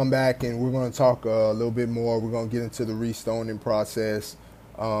I'm going to come back and we're going to talk a little bit more. We're going to get into the restoning process.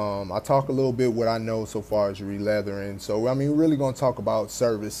 I talk a little bit what I know so far as re-leathering. So, I mean, we're really going to talk about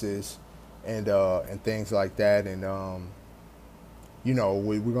services and things like that. And,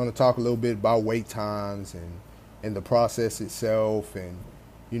 we're going to talk a little bit about wait times and the process itself, and,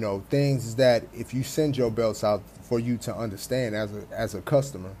 things that if you send your belts out for you to understand as a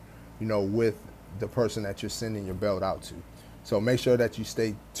customer, with the person that you're sending your belt out to. So make sure that you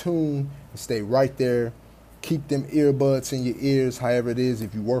stay tuned and stay right there. Keep them earbuds in your ears, however it is.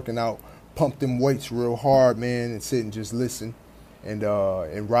 If you're working out, pump them weights real hard, man, and sit and just listen and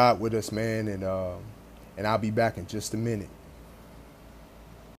ride with us, man. And I'll be back in just a minute.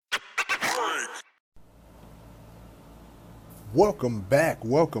 Welcome back.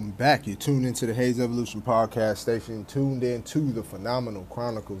 You're tuned into the Hayes Evolution podcast station, tuned in to the Phenomenal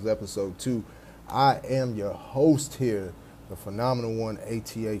Chronicles episode 2. I am your host here, the phenomenal one,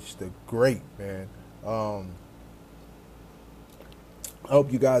 ATH, the great, man. I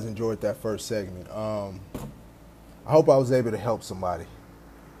hope you guys enjoyed that first segment. I hope I was able to help somebody.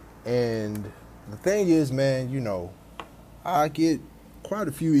 And the thing is, man, I get quite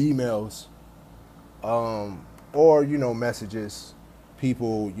a few emails, or, messages,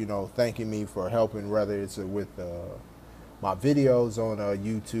 people, thanking me for helping, whether it's with my videos on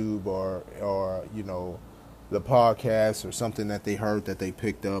YouTube or the podcast, or something that they heard that they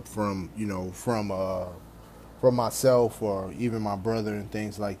picked up from myself or even my brother and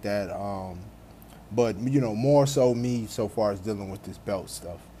things like that. But more so me so far as dealing with this belt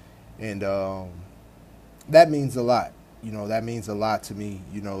stuff, and that means a lot. That means a lot to me.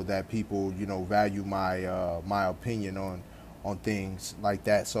 That people value my opinion on things like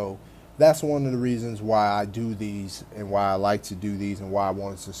that. So that's one of the reasons why I do these, and why I like to do these, and why I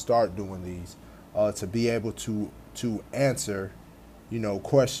wanted to start doing these, to be able to answer,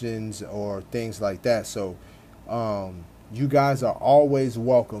 questions or things like that. So you guys are always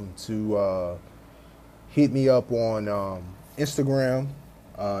welcome to hit me up on Instagram.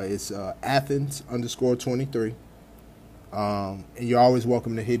 It's Athens_23. And you're always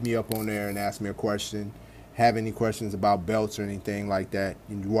welcome to hit me up on there and ask me a question. Have any questions about belts or anything like that,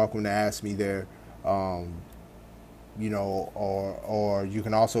 you're welcome to ask me there. Or you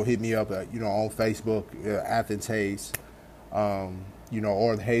can also hit me up on Facebook, Athens Hayes, or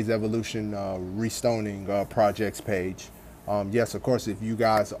the Hayes Evolution Restoning Projects page. Yes, of course, if you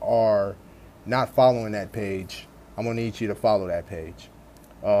guys are not following that page, I'm going to need you to follow that page,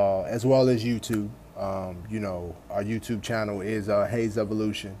 as well as YouTube. Our YouTube channel is Hayes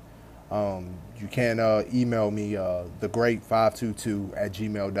Evolution. You can email me,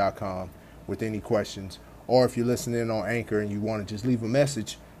 thegreat522@gmail.com with any questions. Or if you're listening on Anchor and you want to just leave a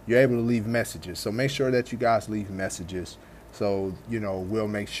message, you're able to leave messages. So make sure that you guys leave messages. So, we'll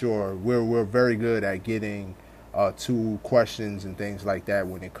make sure we're very good at getting to questions and things like that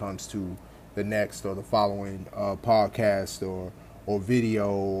when it comes to the next or the following podcast or video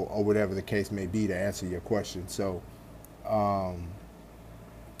or whatever the case may be to answer your question. So, I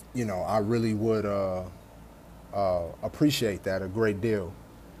really would appreciate that a great deal.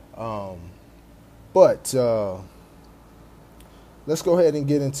 But let's go ahead and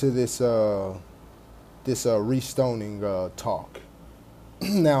get into this restoning talk.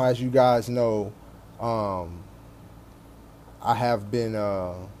 Now, as you guys know, I have been.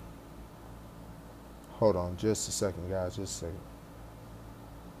 Hold on, just a second, guys. Just a second.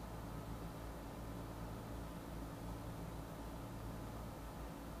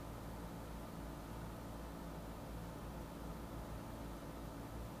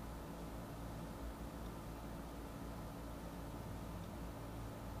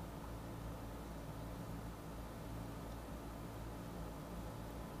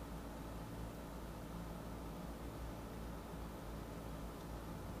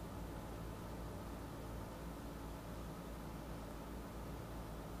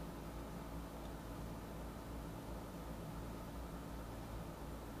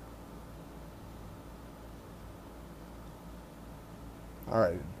 All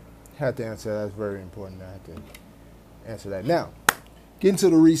right, had to answer that. That's very important. I had to answer that. Now, getting to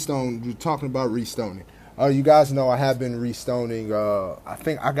the restone, we're talking about restoning. You guys know I have been restoning. I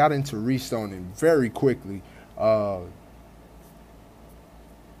think I got into restoning very quickly. I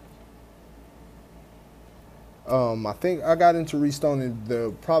think I got into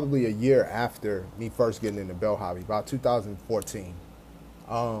restoning probably a year after me first getting into belt hobby, about 2014.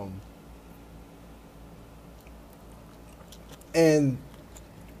 And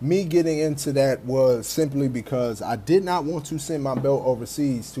me getting into that was simply because I did not want to send my belt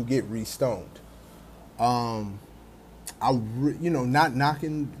overseas to get restoned. Not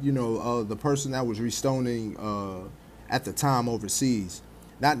knocking, the person that was restoning at the time overseas,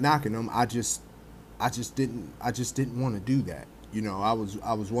 not knocking them. I just didn't want to do that. I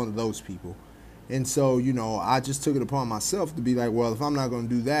was one of those people. And so, I just took it upon myself to be like, well, if I'm not going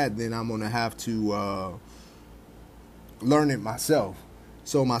to do that, then I'm going to have to learn it myself.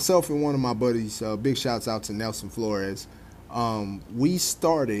 So myself and one of my buddies, big shouts out to Nelson Flores, he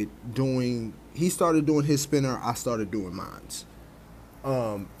started doing his spinner, I started doing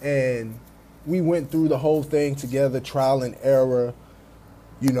mine. And we went through the whole thing together, trial and error,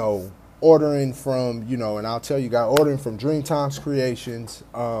 ordering from, and I'll tell you guys, ordering from Dreamtimes Creations,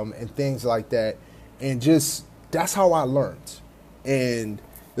 and things like that. And just, that's how I learned. And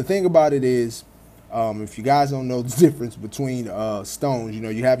the thing about it is, if you guys don't know the difference between stones,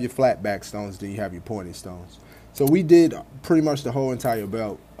 you have your flat back stones, then you have your pointed stones. So we did pretty much the whole entire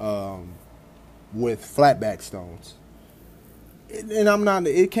belt with flat back stones. And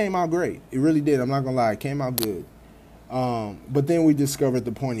it came out great. It really did. I'm not going to lie. It came out good. But then we discovered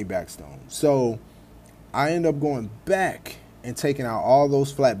the pointy back stone. So I ended up going back and taking out all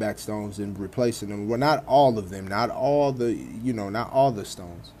those flat back stones and replacing them. Well, not all of them, not all the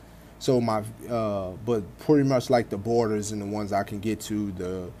stones. So but pretty much like the borders and the ones I can get to,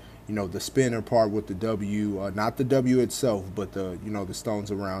 the spinner part with the W, not the W itself, but the stones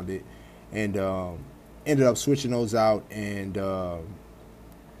around it, and ended up switching those out and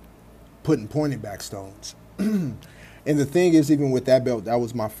putting pointed back stones. And the thing is, even with that belt, that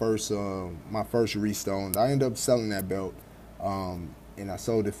was my first restone. I ended up selling that belt, and I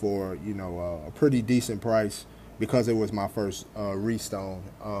sold it for a pretty decent price, because it was my first restone,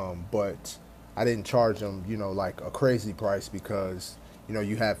 but I didn't charge them, like a crazy price, because,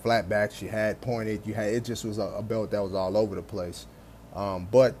 you had flat backs, you had pointed, it just was a belt that was all over the place.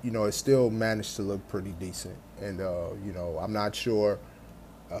 But, it still managed to look pretty decent. And, I'm not sure,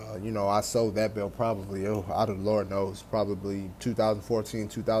 I sold that belt probably, out of the Lord knows, probably 2014,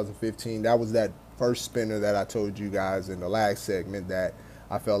 2015. That was that first spinner that I told you guys in the last segment that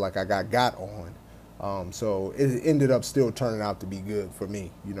I felt like I got on. So it ended up still turning out to be good for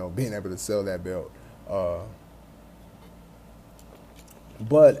me, being able to sell that belt.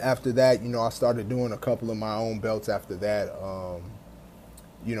 But after that, I started doing a couple of my own belts after that, on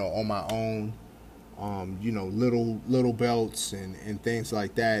my own, little belts and things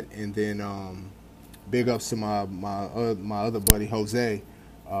like that. And then big ups to my other buddy, Jose,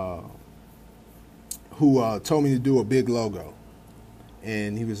 who told me to do a big logo.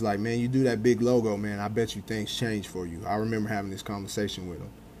 And he was like, man, you do that big logo, man, I bet you things change for you. I remember having this conversation with him.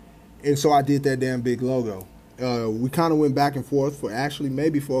 And so I did that damn big logo. We kind of went back and forth for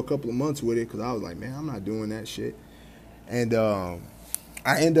maybe for a couple of months with it, because I was like, man, I'm not doing that shit. And I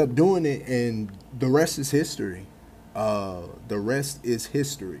ended up doing it, and the rest is history. The rest is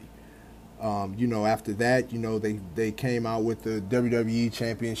history. After that, they came out with the WWE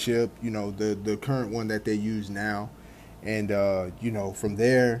Championship, the current one that they use now. And you know, from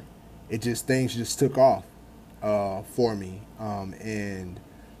there, it just things just took off for me. And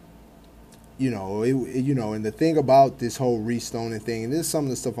you know, and the thing about this whole restoning thing, and this is some of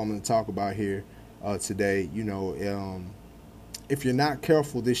the stuff I'm going to talk about here today. You know, if you're not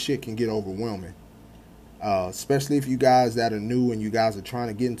careful, this shit can get overwhelming. Especially if you guys that are new and you guys are trying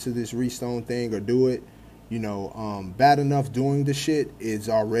to get into this restone thing or do it. You know, bad enough doing the shit is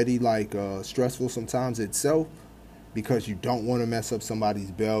already like stressful sometimes itself, because you don't want to mess up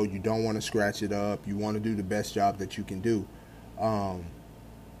somebody's belt, you don't want to scratch it up, you want to do the best job that you can do. Um,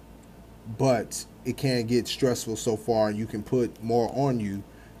 but it can get stressful so far, and you can put more on you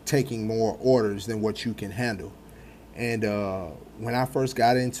taking more orders than what you can handle. And when I first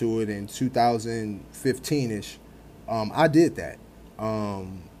got into it in 2015ish, I did that.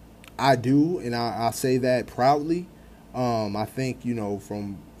 I do, and I say that proudly. I think, you know,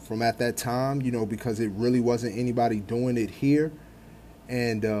 from at that time, you know, because it really wasn't anybody doing it here.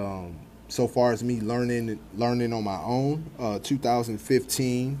 And so far as me learning on my own,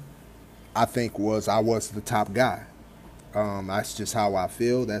 2015, I was the top guy. That's just how I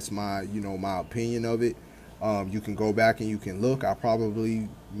feel. That's my, you know, my opinion of it. You can go back and you can look. I probably,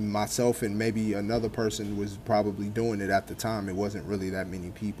 myself and maybe another person was probably doing it at the time. It wasn't really that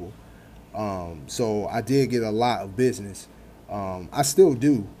many people. So I did get a lot of business. I still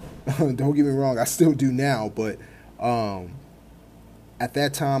do. Don't get me wrong. I still do now. But at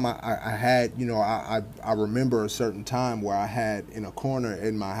that time, I had, you know, I remember a certain time where I had in a corner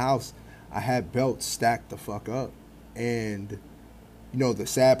in my house, I had belts stacked the fuck up. And you know, the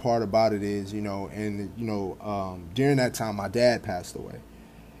sad part about it is, you know, and you know, during that time, my dad passed away,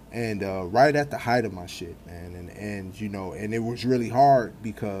 and right at the height of my shit, man, and you know, and it was really hard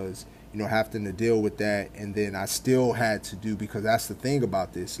because, you know, having to deal with that, and then I still had to do, because that's the thing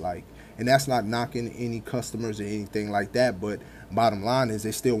about this, like, and that's not knocking any customers or anything like that, but bottom line is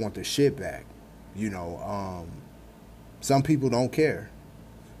they still want their shit back, you know. Some people don't care,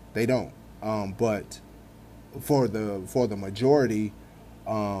 they don't, but for the majority,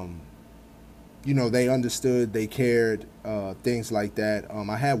 you know, they understood, they cared, things like that.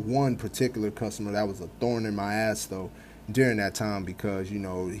 I had one particular customer that was a thorn in my ass though during that time, because, you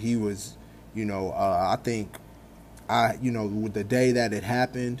know, he was, you know, I think you know, with the day that it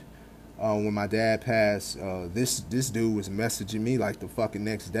happened, when my dad passed, this dude was messaging me like the fucking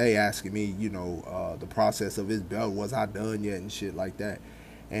next day, asking me, you know, the process of his belt, was I done yet and shit like that.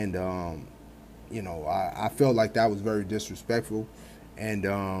 And you know, I felt like that was very disrespectful. And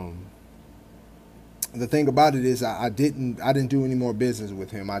the thing about it is, I didn't do any more business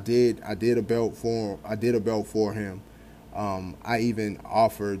with him. I did a belt for him. I even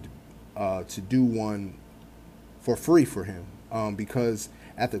offered to do one for free for him, because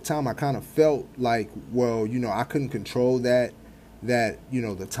at the time I kind of felt like, well, you know, I couldn't control that you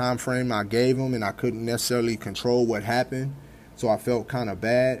know, the time frame I gave him, and I couldn't necessarily control what happened, so I felt kind of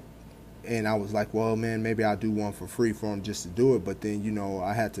bad. And I was like, well, man, maybe I'll do one for free for him just to do it. But then, you know,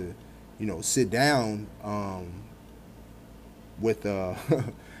 I had to, you know, sit down with,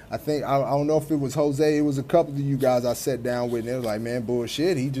 I think, I don't know if it was Jose, it was a couple of you guys I sat down with, and they was like, man,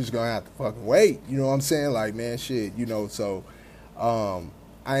 bullshit, he just gonna have to fucking wait. You know what I'm saying? Like, man, shit, you know, so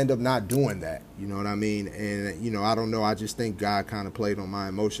I end up not doing that. You know what I mean? And, you know, I don't know. I just think God kind of played on my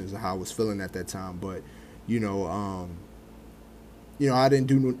emotions of how I was feeling at that time. But, you know, I didn't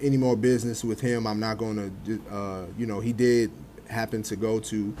do any more business with him. I'm not going to, you know, he did happen to go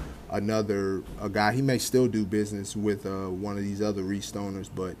to a guy. He may still do business with one of these other restoners,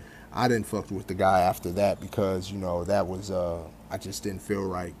 but I didn't fuck with the guy after that, because, you know, that was, I just didn't feel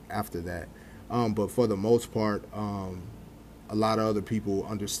right after that. But for the most part, a lot of other people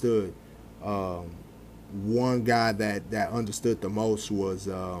understood. One guy that understood the most was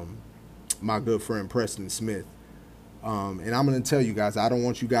my good friend Preston Smith. And I'm going to tell you guys, I don't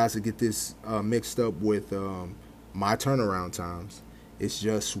want you guys to get this mixed up with my turnaround times. It's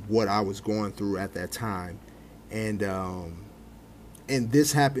just what I was going through at that time. And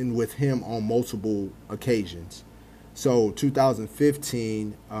this happened with him on multiple occasions. So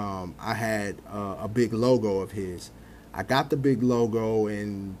 2015, I had a big logo of his. I got the big logo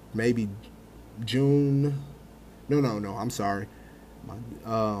in maybe June. No, I'm sorry.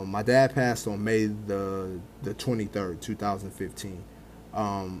 My dad passed on May the 23rd, 2015.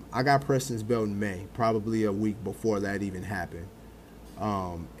 I got Preston's belt in May, probably a week before that even happened.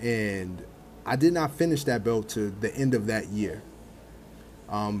 And I did not finish that belt to the end of that year,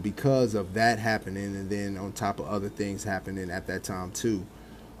 because of that happening, and then on top of other things happening at that time too.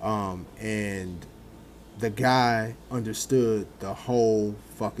 And the guy understood the whole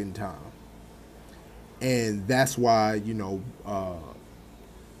fucking time. and that's why P.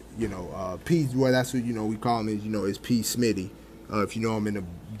 Well, that's what we call him. Is P. Smitty. If you know him in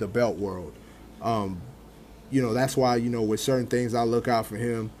the belt world, that's why with certain things I look out for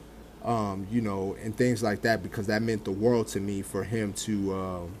him, and things like that, because that meant the world to me for him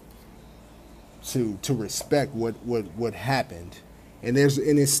to respect what happened, and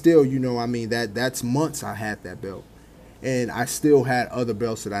it's still that's months I had that belt. And I still had other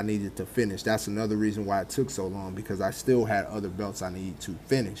belts that I needed to finish. That's another reason why it took so long, because I still had other belts I needed to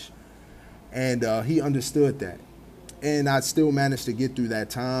finish. And he understood that. And I still managed to get through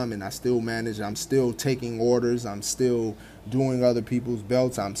that time, and I'm still taking orders. I'm still doing other people's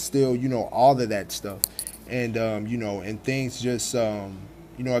belts. I'm still, all of that stuff. And, and things just,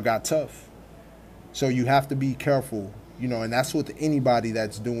 it got tough. So you have to be careful, and that's with anybody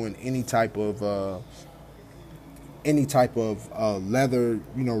that's doing any type of leather,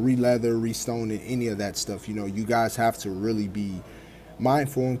 re-leather, restoning, any of that stuff. You guys have to really be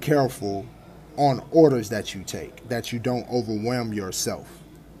mindful and careful on orders that you take, that you don't overwhelm yourself,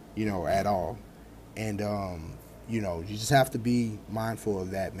 at all. And, you just have to be mindful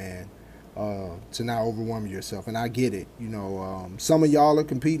of that, man, to not overwhelm yourself. And I get it. Some of y'all are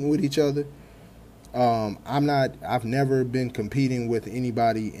competing with each other. I've never been competing with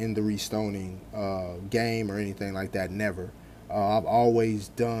anybody in the restoning game or anything like that. Never. I've always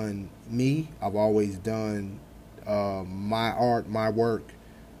done me. I've always done my art, my work,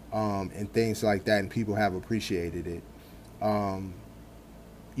 and things like that, and people have appreciated it. I've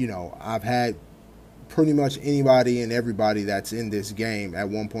had pretty much anybody and everybody that's in this game at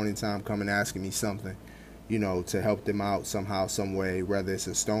one point in time come and asking me something, to help them out somehow, some way, whether it's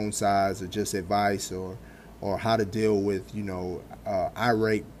a stone size or just advice or how to deal with,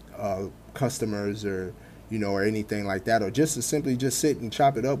 irate customers or anything like that, or just to simply just sit and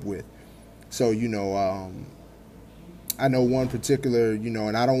chop it up with. So, I know one particular,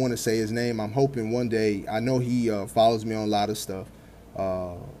 and I don't want to say his name. I'm hoping one day, I know he follows me on a lot of stuff,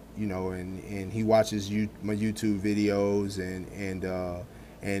 and he watches my YouTube videos,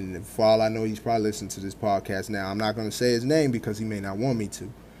 and for all I know, he's probably listening to this podcast now. I'm not going to say his name because he may not want me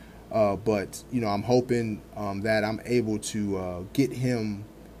to. But, I'm hoping that I'm able to get him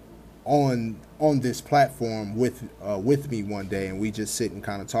on this platform with me one day, and we just sit and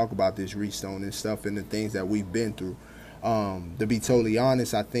kind of talk about this restone and stuff and the things that we've been through. To be totally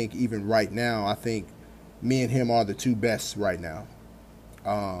honest, I think even right now, I think me and him are the two best right now.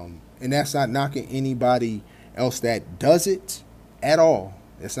 And that's not knocking anybody else that does it at all.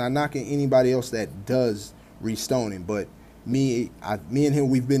 It's not knocking anybody else that does restoning, but me and him,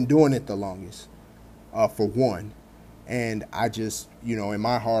 we've been doing it the longest, for one. And I just, in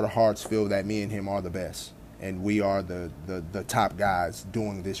my heart of hearts, feel that me and him are the best, and we are the top guys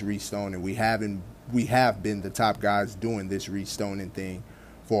doing this restoning. We have been the top guys doing this restoning thing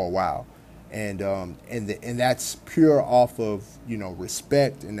for a while, and that's pure off of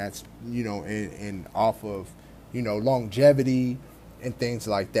respect, and that's and off of longevity and things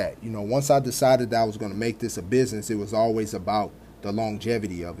like that. Once I decided that I was going to make this a business, it was always about the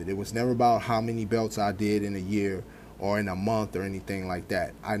longevity of it. It was never about how many belts I did in a year or in a month or anything like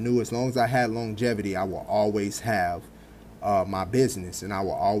that. I knew as long as I had longevity, I will always have my business, and I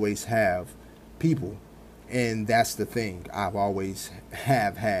will always have people. And that's the thing I've always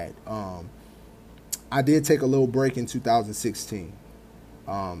have had. I did take a little break in 2016.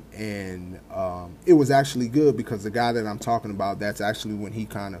 And it was actually good, because the guy that I'm talking about, that's actually when he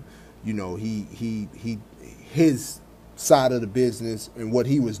kind of, his side of the business and what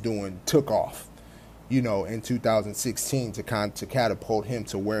he was doing took off, in 2016 to catapult him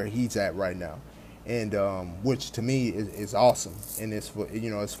to where he's at right now. And, which to me is awesome. And it's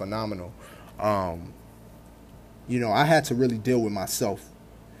phenomenal. I had to really deal with myself,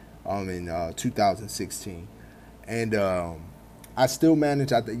 in 2016. And, I still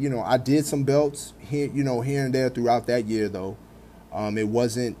managed. I did some belts here, here and there throughout that year, though. It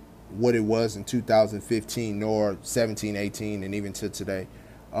wasn't what it was in 2015, nor 17, 18, and even to today.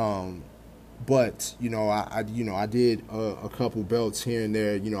 But I did a couple belts here and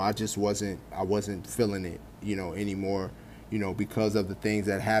there. I wasn't feeling it, anymore, because of the things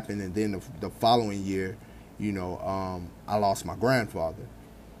that happened. And then the following year, I lost my grandfather.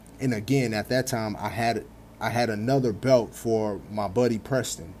 And again, at that time, I had another belt for my buddy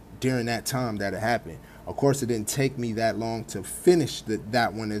Preston during that time that it happened. Of course, it didn't take me that long to finish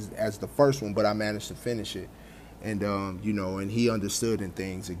that one as the first one, but I managed to finish it. And, and he understood in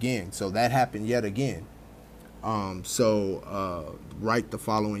things again. So that happened yet again. Right the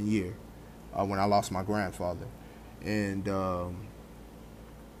following year, when I lost my grandfather. And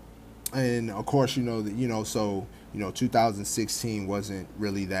and of course, so 2016 wasn't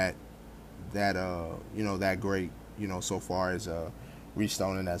really that great, so far as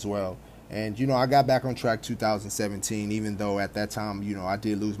restoning as well. And I got back on track 2017, even though at that time, I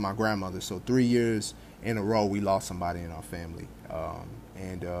did lose my grandmother. So 3 years in a row, we lost somebody in our family,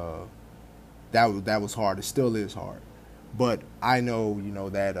 and that was hard. It still is hard, but I know,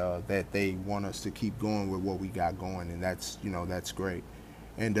 that they want us to keep going with what we got going, and that's great.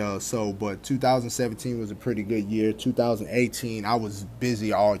 And but 2017 was a pretty good year. 2018, I was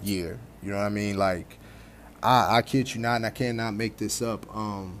busy all year. You know what I mean? Like, I kid you not, and I cannot make this up.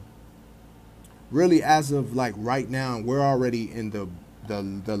 Really, as of like right now, we're already in the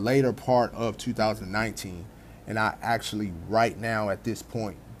later part of 2019, and I actually right now at this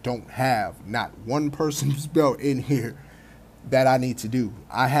point don't have not one person's belt in here that I need to do.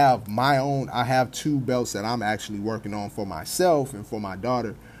 I have my own. I have two belts that I'm actually working on for myself and for my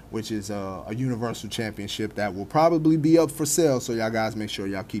daughter, which is a Universal Championship that will probably be up for sale. So y'all guys make sure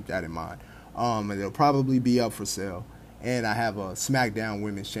y'all keep that in mind. And it'll probably be up for sale. And I have a SmackDown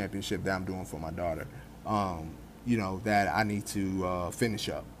Women's Championship that I'm doing for my daughter. That I need to finish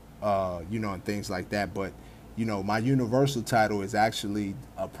up. And things like that. But my Universal title is actually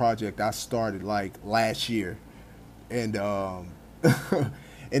a project I started like last year. And and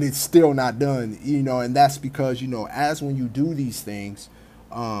it's still not done, and that's because, as when you do these things,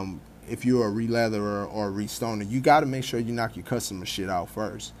 if you're a re-leatherer or a restoner, you got to make sure you knock your customer shit out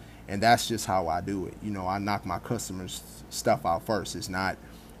first. And that's just how I do it. I knock my customers' stuff out first. It's not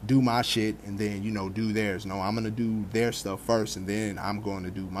do my shit and then, do theirs. No, I'm going to do their stuff first, and then I'm going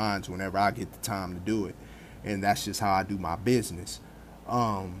to do mine whenever I get the time to do it. And that's just how I do my business.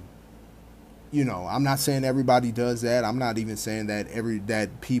 I'm not saying everybody does that. I'm not even saying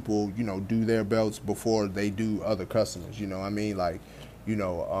that people, do their belts before they do other customers. You know what I mean? Like, it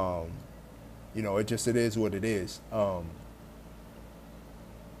is what it is.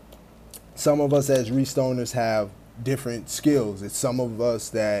 Some of us as restoners have different skills. It's some of us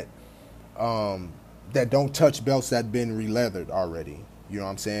that don't touch belts that have been re-leathered already. You know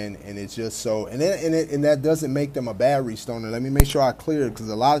what I'm saying? And it's just so, and that doesn't make them a bad restoner. Let me make sure I clear it, because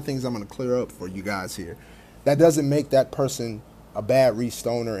a lot of things I'm going to clear up for you guys here. That doesn't make that person a bad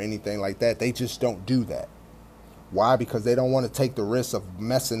restoner or anything like that. They just don't do that. Why? Because they don't want to take the risk of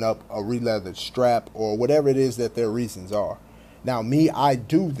messing up a re-leathered strap or whatever it is that their reasons are. Now, me, I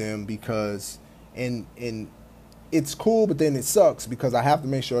do them because, and it's cool, but then it sucks because I have to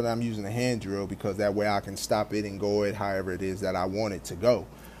make sure that I'm using a hand drill, because that way I can stop it and go it however it is that I want it to go.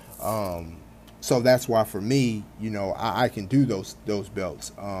 So that's why for me, I can do those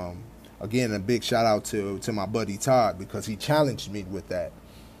belts. Again, a big shout out to my buddy Todd, because he challenged me with that.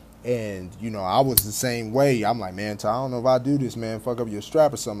 And, I was the same way. I'm like, man, Todd, I don't know if I do this, man. Fuck up your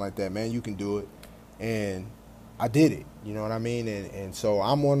strap or something like that, man. You can do it. And I did it. You know what I mean? And so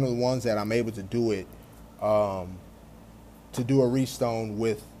I'm one of the ones that I'm able to do it. To do a restone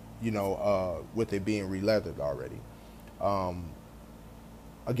with, with it being re-leathered already.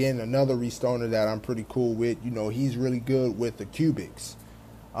 Again, another restoner that I'm pretty cool with, he's really good with the cubics.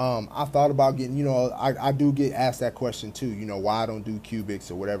 I thought about getting, I do get asked that question too, why I don't do cubics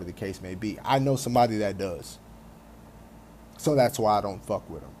or whatever the case may be. I know somebody that does. So that's why I don't fuck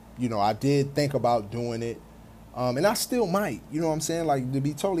with them. I did think about doing it. And I still might, you know what I'm saying? Like, to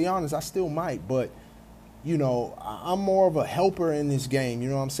be totally honest, I still might, but I'm more of a helper in this game. You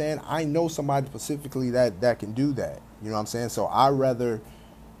know what I'm saying? I know somebody specifically that can do that. You know what I'm saying? So I'd rather,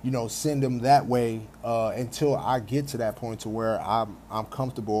 send them that way until I get to that point to where I'm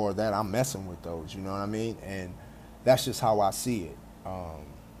comfortable, or that I'm messing with those. You know what I mean? And that's just how I see it.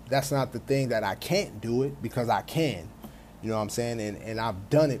 That's not the thing that I can't do it, because I can. You know what I'm saying? And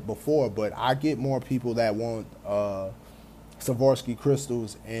I've done it before, but I get more people that want Swarovski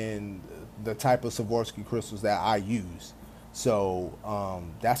crystals and the type of Swarovski crystals that I use. So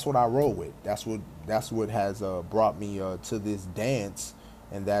that's what I roll with. That's what has brought me to this dance,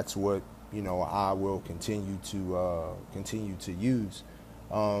 and that's what I will continue to use,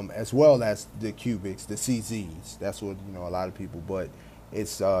 as well as the cubics, the CZs. That's what a lot of people, but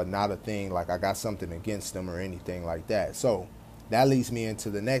it's not a thing like I got something against them or anything like that. So that leads me into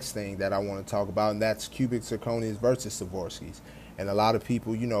the next thing that I want to talk about, and that's cubic zirconias versus Swarovskis. And a lot of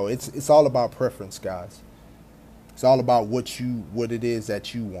people, it's all about preference, guys. It's all about what it is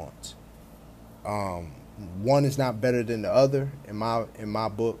that you want. One is not better than the other in my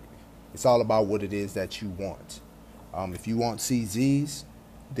book. It's all about what it is that you want. If you want CZs,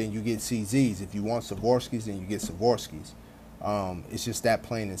 then you get CZs. If you want Swarovskis, then you get Swarovskis. It's just that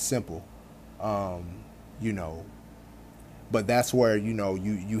plain and simple. But that's where,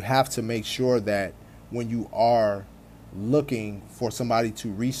 you have to make sure that when you are looking for somebody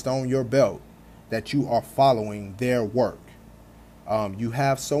to restone your belt, that you are following their work. You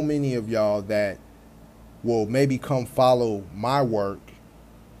have so many of y'all that will maybe come follow my work,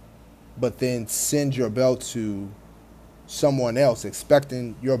 but then send your belt to someone else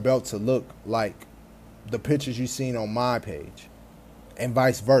expecting your belt to look like the pictures you've seen on my page, and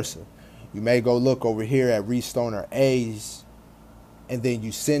vice versa. You may go look over here at Restoner A's, and then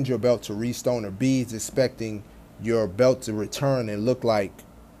you send your belt to Restoner B's expecting your belt to return and look like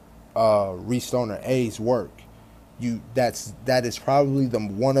Restoner A's work. That is probably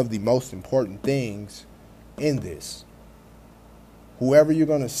one of the most important things in this. Whoever you're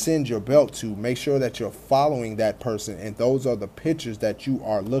going to send your belt to, make sure that you're following that person, and those are the pictures that you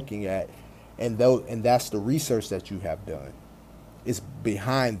are looking at, and that's the research that you have done. It's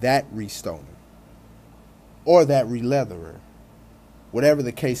behind that restoner or that releatherer, whatever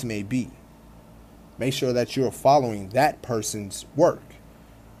the case may be. Make sure that you're following that person's work,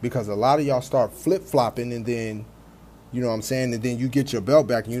 because a lot of y'all start flip-flopping, and then, you know what I'm saying, and then you get your belt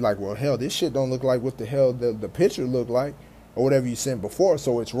back and you're like, well, hell, this shit don't look like what the hell the picture looked like, or whatever you sent before,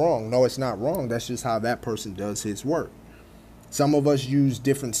 so it's wrong. No, it's not wrong. That's just how that person does his work. Some of us use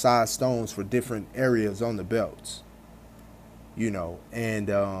different size stones for different areas on the belts,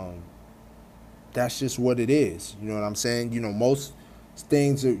 and that's just what it is. You know what I'm saying? Most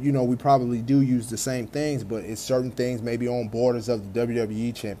things, we probably do use the same things, but it's certain things maybe on borders of the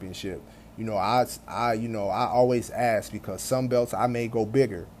WWE Championship. I always ask, because some belts I may go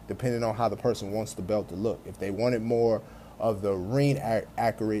bigger depending on how the person wants the belt to look. If they wanted more of the ring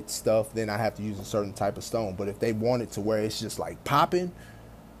accurate stuff, then I have to use a certain type of stone. But if they want it to where it's just like popping,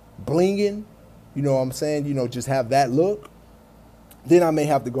 blinging, you know what I'm saying, just have that look, then I may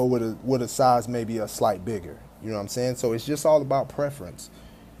have to go with a size maybe a slight bigger. You know what I'm saying? So it's just all about preference.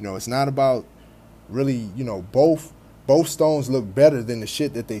 It's not about really, both stones look better than the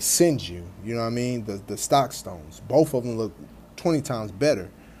shit that they send you. You know what I mean? The stock stones. Both of them look 20 times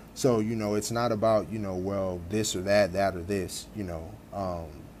better. So, it's not about, well, this or that or this,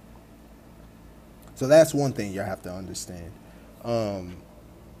 So that's one thing you have to understand.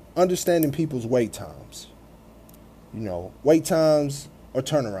 Understanding people's wait times. Wait times or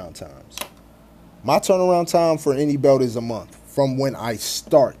turnaround times. My turnaround time for any belt is a month from when I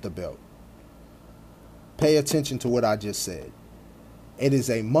start the belt. Pay attention to what I just said. It is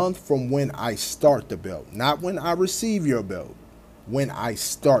a month from when I start the belt, not when I receive your belt, when I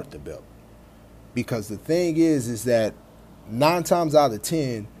start the belt. Because the thing is that 9 times out of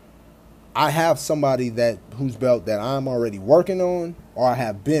 10, I have somebody whose belt that I'm already working on, or I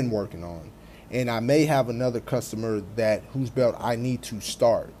have been working on. And I may have another customer whose belt I need to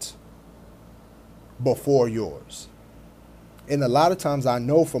start before yours. And a lot of times I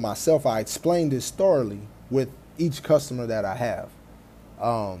know for myself, I explain this thoroughly with each customer that I have.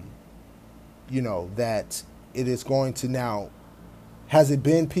 That it is going to now. Has it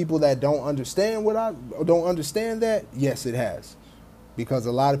been people that don't understand that? Yes, it has. Because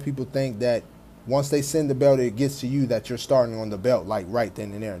a lot of people think that once they send the belt, it gets to you, that you're starting on the belt, like right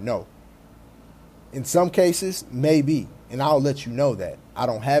then and there. No. In some cases, maybe. And I'll let you know that. I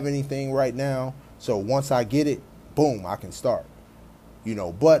don't have anything right now. So once I get it, boom, I can start.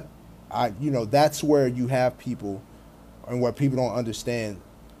 But that's where you have people, and where people don't understand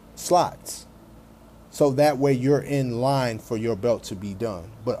slots. So that way you're in line for your belt to be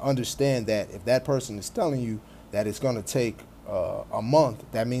done. But understand that if that person is telling you that it's going to take a month,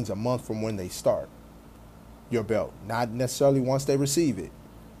 that means a month from when they start your belt, not necessarily once they receive it.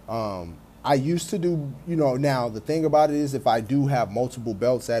 I used to do, now the thing about it is, if I do have multiple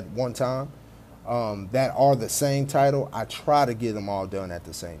belts at one time that are the same title, I try to get them all done at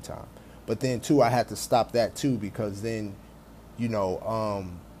the same time. But then too, I had to stop that too, because then,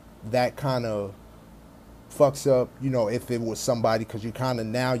 that kind of fucks up, if it was somebody, because you're kind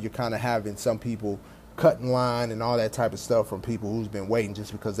of having some people cut in line and all that type of stuff from people who's been waiting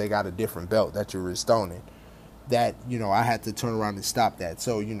just because they got a different belt that you're restoning. That, I had to turn around and stop that.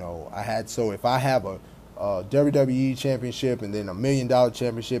 So, if I have a WWE championship and then $1 million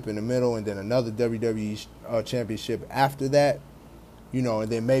championship in the middle, and then another WWE championship after that, and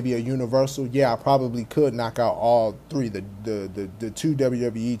then maybe a Universal, yeah, I probably could knock out all three, the 2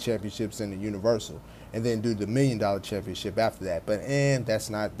 WWE championships and the Universal, and then do the $1 million championship after that. But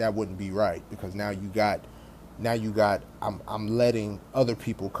that wouldn't be right, because now you got I'm letting other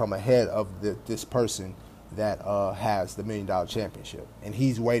people come ahead of this person that has the $1 million championship, and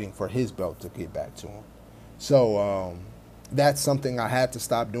he's waiting for his belt to get back to him. So that's something I had to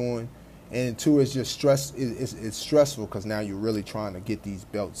stop doing. And two, it's just stress. It's stressful because now you're really trying to get these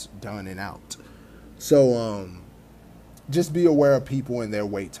belts done and out. So just be aware of people and their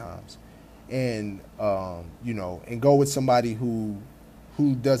wait times, and and go with somebody who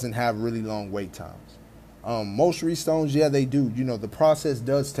doesn't have really long wait times. Most restones, yeah, they do. The process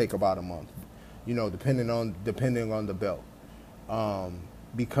does take about a month. Depending on the belt,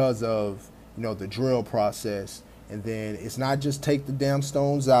 because of the drill process, and then it's not just take the damn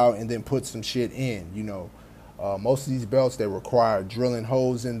stones out and then put some shit in. Most of these belts, they require drilling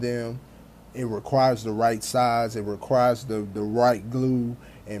holes in them. It requires the right size. It requires the right glue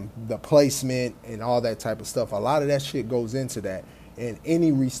and the placement and all that type of stuff. A lot of that shit goes into that. And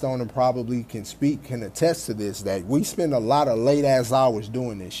any restoner probably can attest to this, that we spend a lot of late ass hours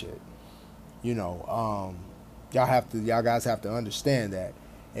doing this shit. Y'all guys have to understand that,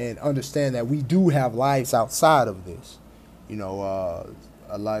 and understand that we do have lives outside of this. A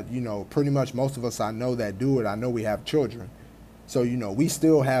lot, pretty much most of us I know that do it. I know we have children. So, we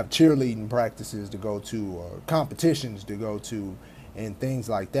still have cheerleading practices to go to, or competitions to go to, and things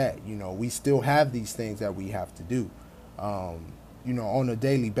like that. We still have these things that we have to do, on a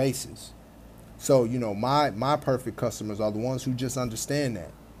daily basis. So, my perfect customers are the ones who just understand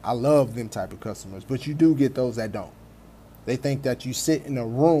that. I love them type of customers, but you do get those that don't. They think that you sit in a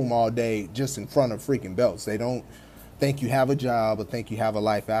room all day just in front of freaking belts. They don't think you have a job or think you have a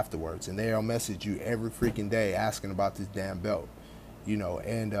life afterwards, and they'll message you every freaking day asking about this damn belt.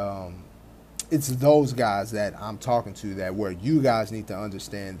 And it's those guys that I'm talking to, that where you guys need to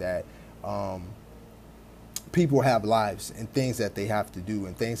understand that people have lives and things that they have to do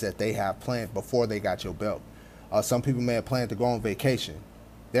and things that they have planned before they got your belt. Some people may have planned to go on vacation.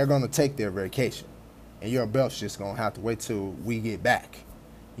 They're going to take their vacation, and your belt's just going to have to wait till we get back.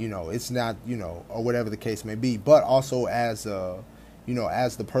 It's not, or whatever the case may be. But also as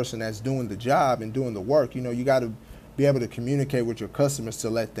as the person that's doing the job and doing the work, you got to be able to communicate with your customers to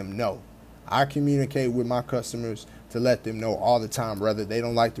let them know. I communicate with my customers to let them know all the time, whether they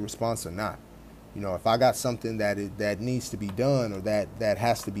don't like the response or not. If I got something that needs to be done, or that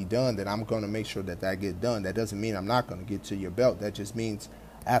has to be done, then I'm going to make sure that get done. That doesn't mean I'm not going to get to your belt. That just means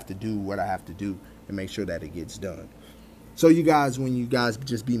I have to do what I have to do and make sure that it gets done. So when you guys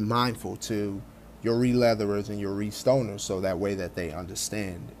just be mindful to your re-leatherers and your re-stoners, so that way that they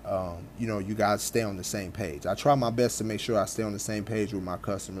understand, you guys stay on the same page. I try my best to make sure I stay on the same page with my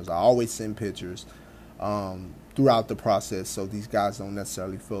customers. I always send pictures throughout the process, so these guys don't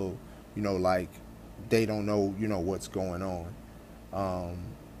necessarily feel, like they don't know, what's going on.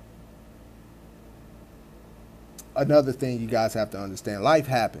 Another thing you guys have to understand, life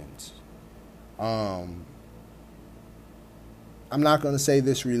happens. I'm not going to say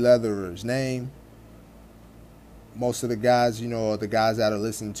this re-leatherer's name. Most of the guys, or the guys that are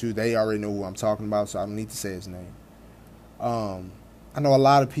listening to, they already know who I'm talking about, so I don't need to say his name. I know a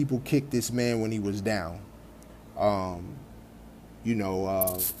lot of people kicked this man when he was down.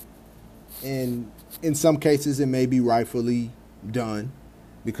 And in some cases it may be rightfully done,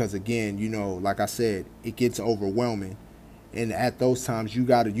 because again, like I said, it gets overwhelming. And at those times, you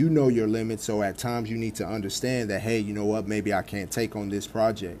got to, your limits. So at times you need to understand that, hey, you know what, maybe I can't take on this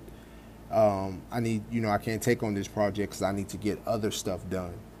project. I can't take on this project because I need to get other stuff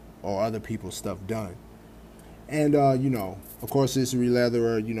done, or other people's stuff done. And, of course, this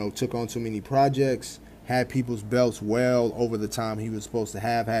re-leatherer, took on too many projects, had people's belts well over the time he was supposed to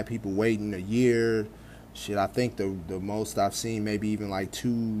have, had people waiting a year. Shit, I think the most I've seen, maybe even like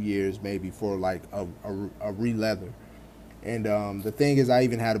 2 years, maybe, for like a re-leather. And the thing is, I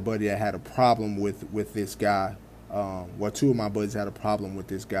even had a buddy that had a problem with this guy. Two of my buddies had a problem with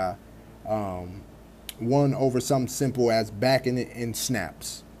this guy. One over something simple as backing it in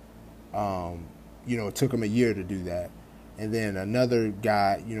snaps. It took him a year to do that. And then another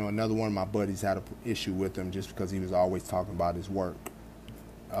guy, another one of my buddies had an issue with him just because he was always talking about his work.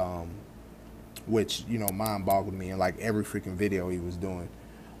 Which, mind boggled me in like every freaking video he was doing.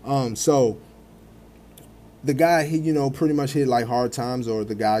 So the guy, he, pretty much hit like hard times, or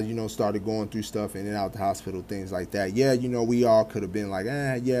the guy, started going through stuff in and out the hospital, things like that. Yeah, we all could have been like,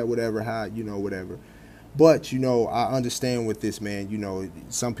 yeah, whatever, whatever. But, I understand with this man,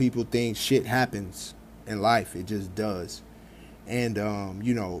 some people think shit happens in life. It just does. And,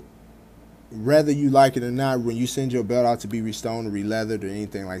 whether you like it or not, when you send your belt out to be restoned or re-leathered or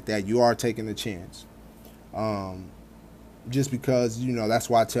anything like that, you are taking a chance. Just because, that's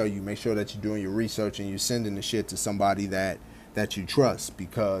why I tell you, make sure that you're doing your research and you're sending the shit to somebody that you trust,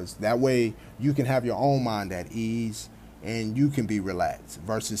 because that way you can have your own mind at ease and you can be relaxed,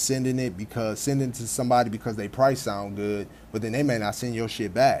 versus sending it to somebody because they price sound good, but then they may not send your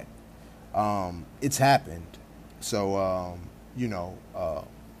shit back. It's happened. So, you know,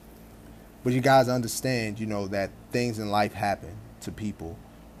 but you guys understand, you know, that things in life happen to people.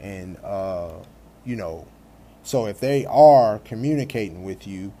 And, you know, so if they are communicating with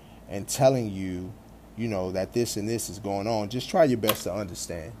you and telling you, you know, that this and this is going on, just try your best to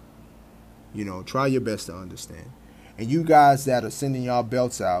understand. You know, try your best to understand. And you guys that are sending y'all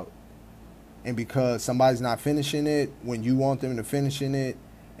belts out, and because somebody's not finishing it when you want them to finishing it,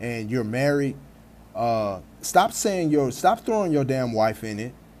 and you're married, stop throwing your damn wife in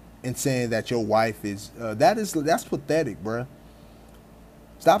it, and saying that your wife is that's pathetic, bruh.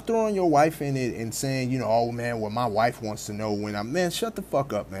 Stop throwing your wife in it and saying, you know, oh man, well my wife wants to know when I'm, man, shut the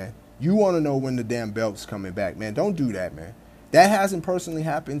fuck up, man. You want to know when the damn belt's coming back, man. Don't do that, man. That hasn't personally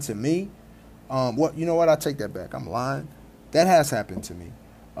happened to me. You know what? I take that back. I'm lying. That has happened to me.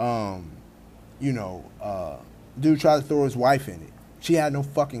 You know, dude tried to throw his wife in it. She had no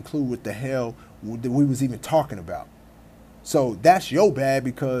fucking clue what the hell we was even talking about. So that's your bad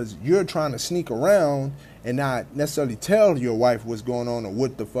because you're trying to sneak around and not necessarily tell your wife what's going on or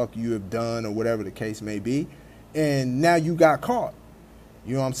what the fuck you have done or whatever the case may be. And now you got caught.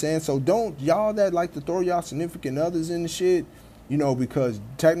 You know what I'm saying? So don't, y'all that like to throw y'all significant others in the shit, you know, because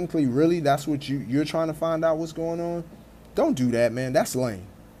technically, really, that's what you're trying to find out what's going on. Don't do that, man. That's lame.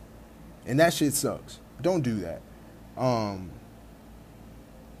 And that shit sucks. Don't do that.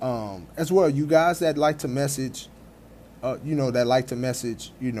 As well, you guys that like to message, you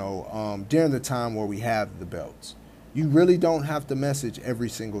know, during the time where we have the belts. You really don't have to message every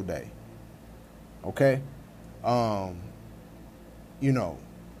single day. Okay? You know,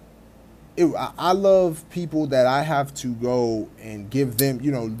 I love people that I have to go and give them,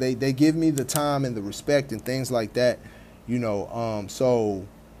 you know, they give me the time and the respect and things like that, you know, so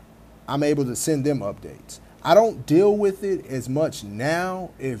I'm able to send them updates. I don't deal with it as much now,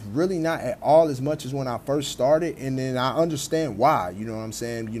 if really not at all as much as when I first started, and then I understand why, you know what I'm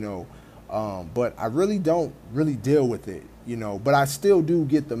saying, you know, but I really don't really deal with it, you know, but I still do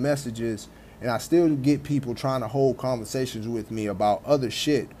get the messages, and I still get people trying to hold conversations with me about other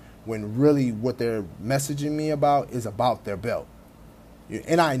shit, when really what they're messaging me about is about their belt.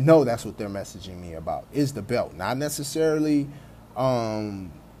 And I know that's what they're messaging me about, is the belt. Not necessarily,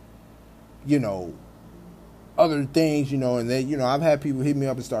 you know, other things, you know, and they, you know, I've had people hit me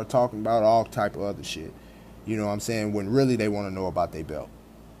up and start talking about all type of other shit. You know what I'm saying? When really they want to know about their belt.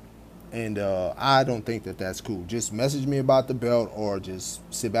 And I don't think that that's cool. Just message me about the belt or just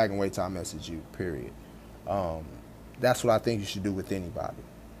sit back and wait till I message you, period. That's what I think you should do with anybody.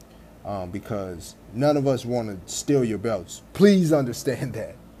 Because none of us want to steal your belts. Please understand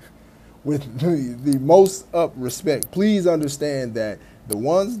that. With the most up respect, please understand that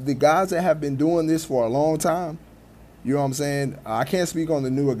the guys that have been doing this for a long time, you know what I'm saying? I can't speak on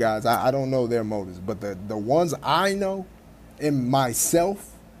the newer guys. I don't know their motives. But the ones I know and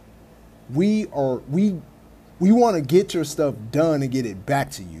myself, we want to get your stuff done and get it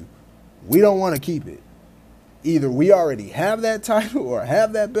back to you. We don't want to keep it. Either we already have that title or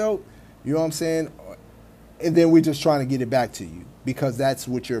have that belt, you know what I'm saying? And then we're just trying to get it back to you because that's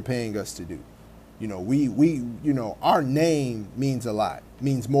what you're paying us to do. You know, we you know, our name means a lot.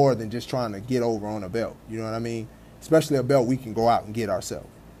 Means more than just trying to get over on a belt. You know what I mean? Especially a belt we can go out and get ourselves.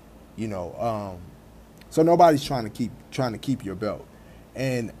 You know, so nobody's trying to keep your belt.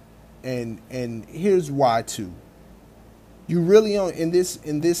 And here's why too. You really in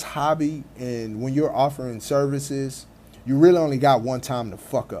this hobby, and when you're offering services, you really only got one time to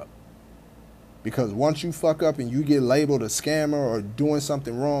fuck up. Because once you fuck up and you get labeled a scammer or doing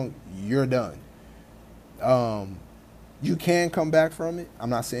something wrong, you're done. You can come back from it. I'm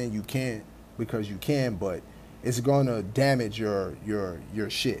not saying you can't, because you can, but it's gonna damage your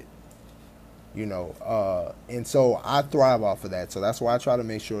shit. You know, and so I thrive off of that. So that's why I try to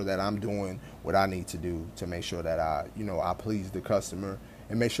make sure that I'm doing what I need to do to make sure that I please the customer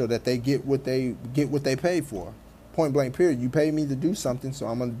and make sure that they get what they pay for. Point blank period. You pay me to do something, so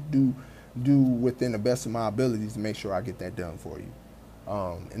I'm gonna do within the best of my abilities to make sure I get that done for you.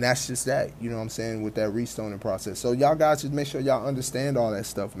 And that's just that, you know what I'm saying, with that restoning process. So y'all guys just make sure y'all understand all that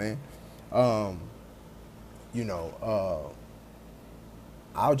stuff, man. You know,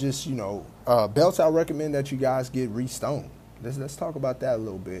 I'll just, you know, belts I recommend that you guys get restoned. Let's talk about that a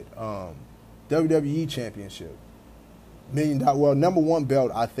little bit. WWE Championship. $1 million. Well, number one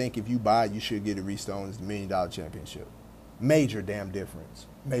belt, I think if you buy it, you should get it restoned, is the $1 million championship. Major damn difference.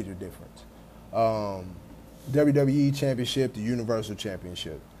 Major difference. WWE Championship, the Universal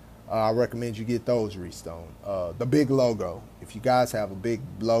Championship. I recommend you get those restoned. The big logo. If you guys have a big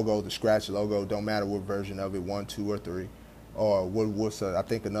logo, the scratch logo, don't matter what version of it, 1, 2, or 3. or what's I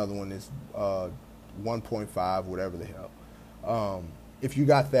think another one is 1.5, whatever the hell. If you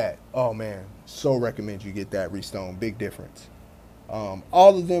got that, oh man, so recommend you get that Restone. Big difference.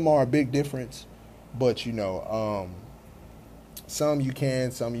 All of them are a big difference, but some you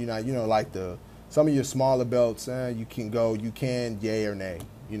can, some you not. Like some of your smaller belts, you can yay or nay.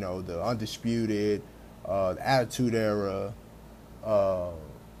 The Undisputed, the Attitude Era,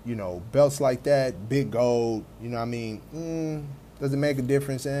 belts like that, Big Gold. Does it make a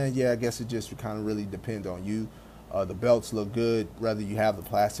difference? Yeah, I guess it just kind of really depends on you. The belts look good, whether you have the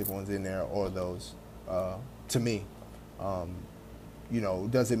plastic ones in there or those. To me,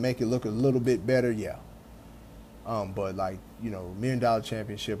 does it make it look a little bit better? Yeah. But like, $1 Million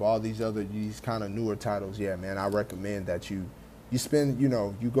Championship, all these kind of newer titles, yeah, man, I recommend that you spend, you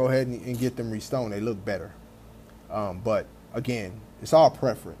go ahead and get them Restone. They look better. But again, it's all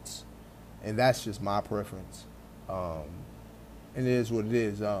preference, and that's just my preference. And it is what it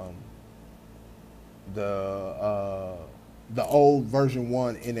is. The old version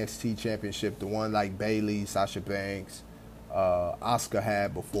 1 NXT Championship, the one like Bayley, Sasha Banks, Asuka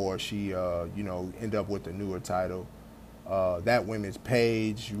had before she ended up with the newer title. That women's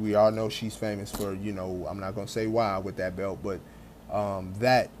Paige, we all know she's famous for, I'm not gonna say why with that belt, but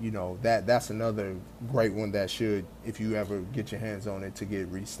that's another great one that should, if you ever get your hands on it, to get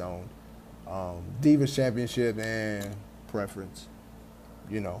Restoned. Divas Championship and preference.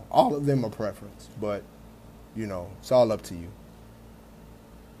 All of them are preference, but it's all up to you.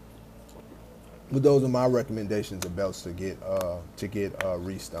 But those are my recommendations of belts to get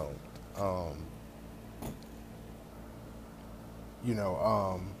Restoned.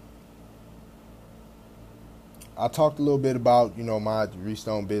 I talked a little bit about my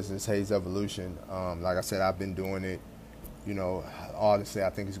Restone business, Hayes Evolution. Like I said, I've been doing it. Honestly, I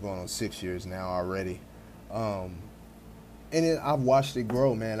think it's going on 6 years now already. And I've watched it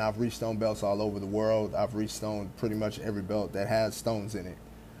grow, man. I've Restoned belts all over the world. I've Restoned pretty much every belt that has stones in it.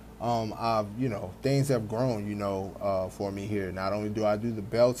 Things have grown, for me here. Not only do I do the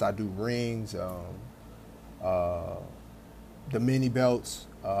belts, I do rings, the mini belts.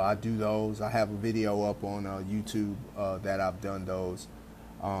 I do those. I have a video up on YouTube that I've done those.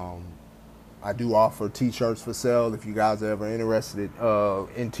 I do offer T-shirts for sale if you guys are ever interested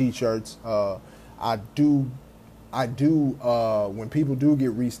in T-shirts. I do. When people do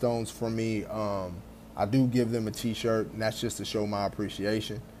get Restones from me, I do give them a T-shirt, and that's just to show my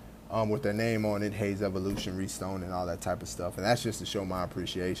appreciation. With their name on it, Hayes Evolution, Restone, and all that type of stuff. And that's just to show my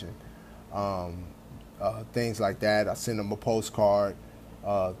appreciation. Things like that. I send them a postcard,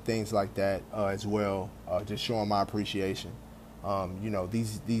 things like that as well, just showing my appreciation.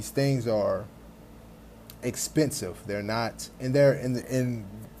 These things are expensive. They're not, and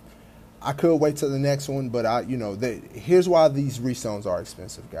I could wait till the next one, but here's why these Restones are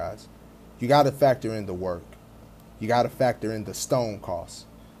expensive, guys. You got to factor in the work. You got to factor in the stone costs.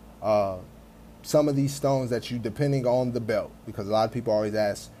 Some of these stones that depending on the belt, because a lot of people always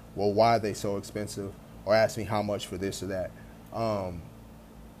ask, well, why are they so expensive? Or ask me how much for this or that.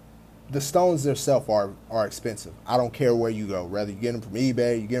 The stones themselves are expensive. I don't care where you go. Whether you get them from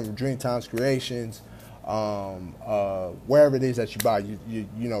eBay, you get them from Dreamtimes Creations, wherever it is that you buy,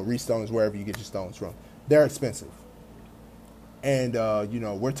 Restones, wherever you get your stones from. They're expensive. And,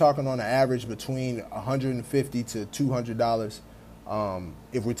 we're talking on an average between $150 to $200.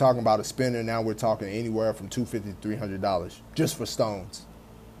 If we're talking about a spinner, now we're talking anywhere from $250 to $300 just for stones.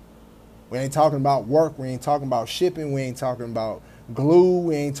 We ain't talking about work. We ain't talking about shipping. We ain't talking about glue.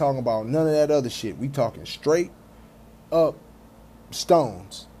 We ain't talking about none of that other shit. We talking straight up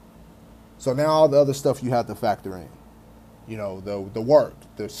stones. So now all the other stuff you have to factor in. The work,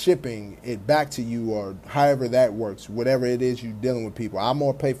 the shipping it back to you, or however that works, whatever it is you're dealing with people. I'm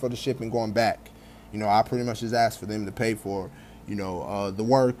more pay for the shipping going back. I pretty much just ask for them to pay for, the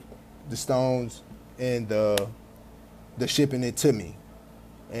work, the stones, and the shipping it to me.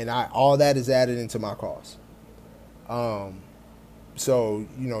 And all that is added into my cost. So,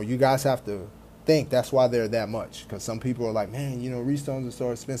 you guys have to think that's why they're that much. Because some people are like, man, Restones are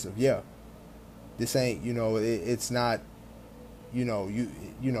so expensive. Yeah. This ain't, it's not,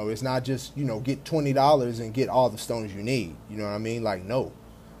 it's not just, get $20 and get all the stones you need. You know what I mean? Like, no.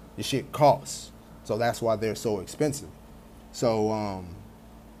 This shit costs. So that's why they're so expensive. So,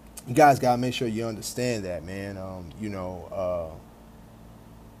 you guys got to make sure you understand that, man.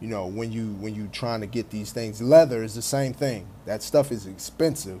 When you trying to get these things, leather is the same thing. That stuff is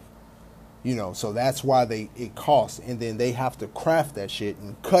expensive, so that's why it costs. And then they have to craft that shit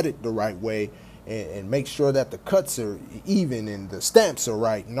and cut it the right way and make sure that the cuts are even and the stamps are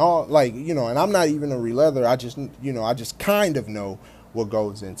right and all, like, you know, and I'm not even a releather. I just, you know, I just kind of know what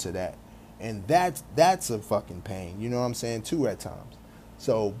goes into that. And that's a fucking pain, you know what I'm saying, too, at times.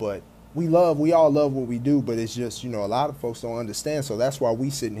 So, but we all love what we do, but it's just, you know, a lot of folks don't understand. So that's why we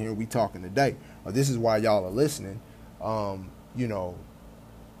sitting here, we talking today. This is why y'all are listening. You know,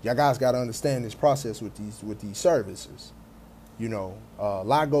 y'all guys got to understand this process with these services. You know, a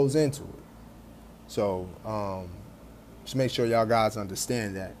lot goes into it. So just make sure y'all guys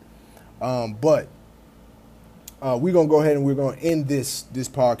understand that. But we're going to go ahead and we're going to end this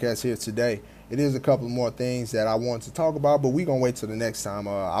podcast here today. It is a couple more things that I want to talk about, but we're going to wait till the next time.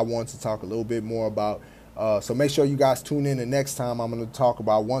 I want to talk a little bit more about, so make sure you guys tune in the next time. I'm going to talk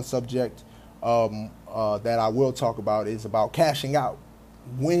about one subject that I will talk about is about cashing out.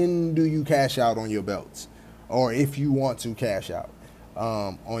 When do you cash out on your belts? Or if you want to cash out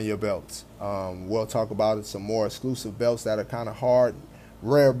on your belts. We'll talk about it, some more exclusive belts that are kind of hard,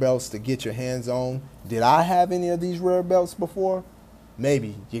 rare belts to get your hands on. Did I have any of these rare belts before?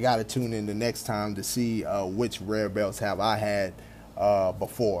 Maybe. You got to tune in the next time to see which rare belts have I had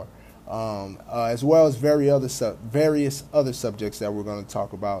before. As well as various other subjects that we're going to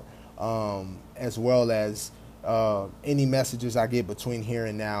talk about, as well as any messages I get between here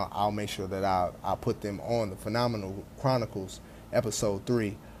and now. I'll make sure that I put them on the Phenomenal Chronicles episode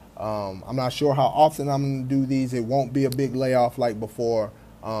 3. I'm not sure how often I'm going to do these. It won't be a big layoff like before.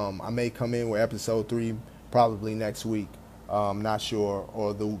 I may come in with episode 3 probably next week. I'm not sure,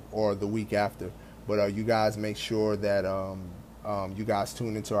 or the week after. But you guys make sure that you guys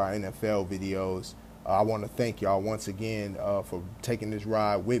tune into our NFL videos. I want to thank y'all once again for taking this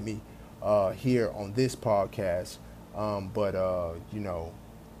ride with me here on this podcast. You know,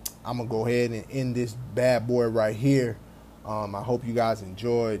 I'm going to go ahead and end this bad boy right here. I hope you guys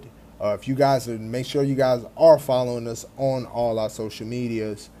enjoyed. If you guys make sure you guys are following us on all our social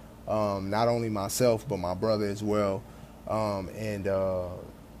medias, not only myself but my brother as well, and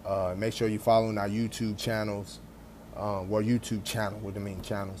make sure you're following our YouTube channels. YouTube channel, what do I mean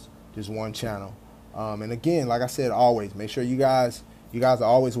channels? Just one channel. And again, like I said, always make sure you guys are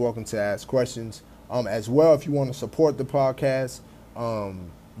always welcome to ask questions. As well, if you want to support the podcast,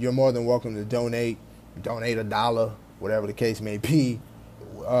 you're more than welcome to donate $1, whatever the case may be.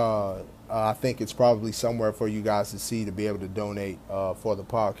 I think it's probably somewhere for you guys to see, to be able to donate for the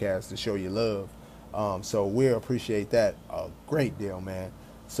podcast, to show your love. So we appreciate that a great deal, man.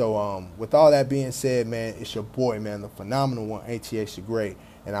 So with all that being said, man, it's your boy, man, the Phenomenal One, ATH the Great,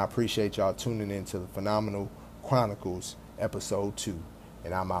 and I appreciate y'all tuning in to the Phenomenal Chronicles episode 2,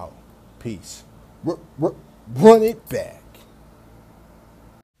 and I'm out. Peace. Run it back.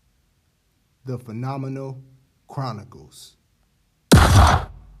 The Phenomenal Chronicles.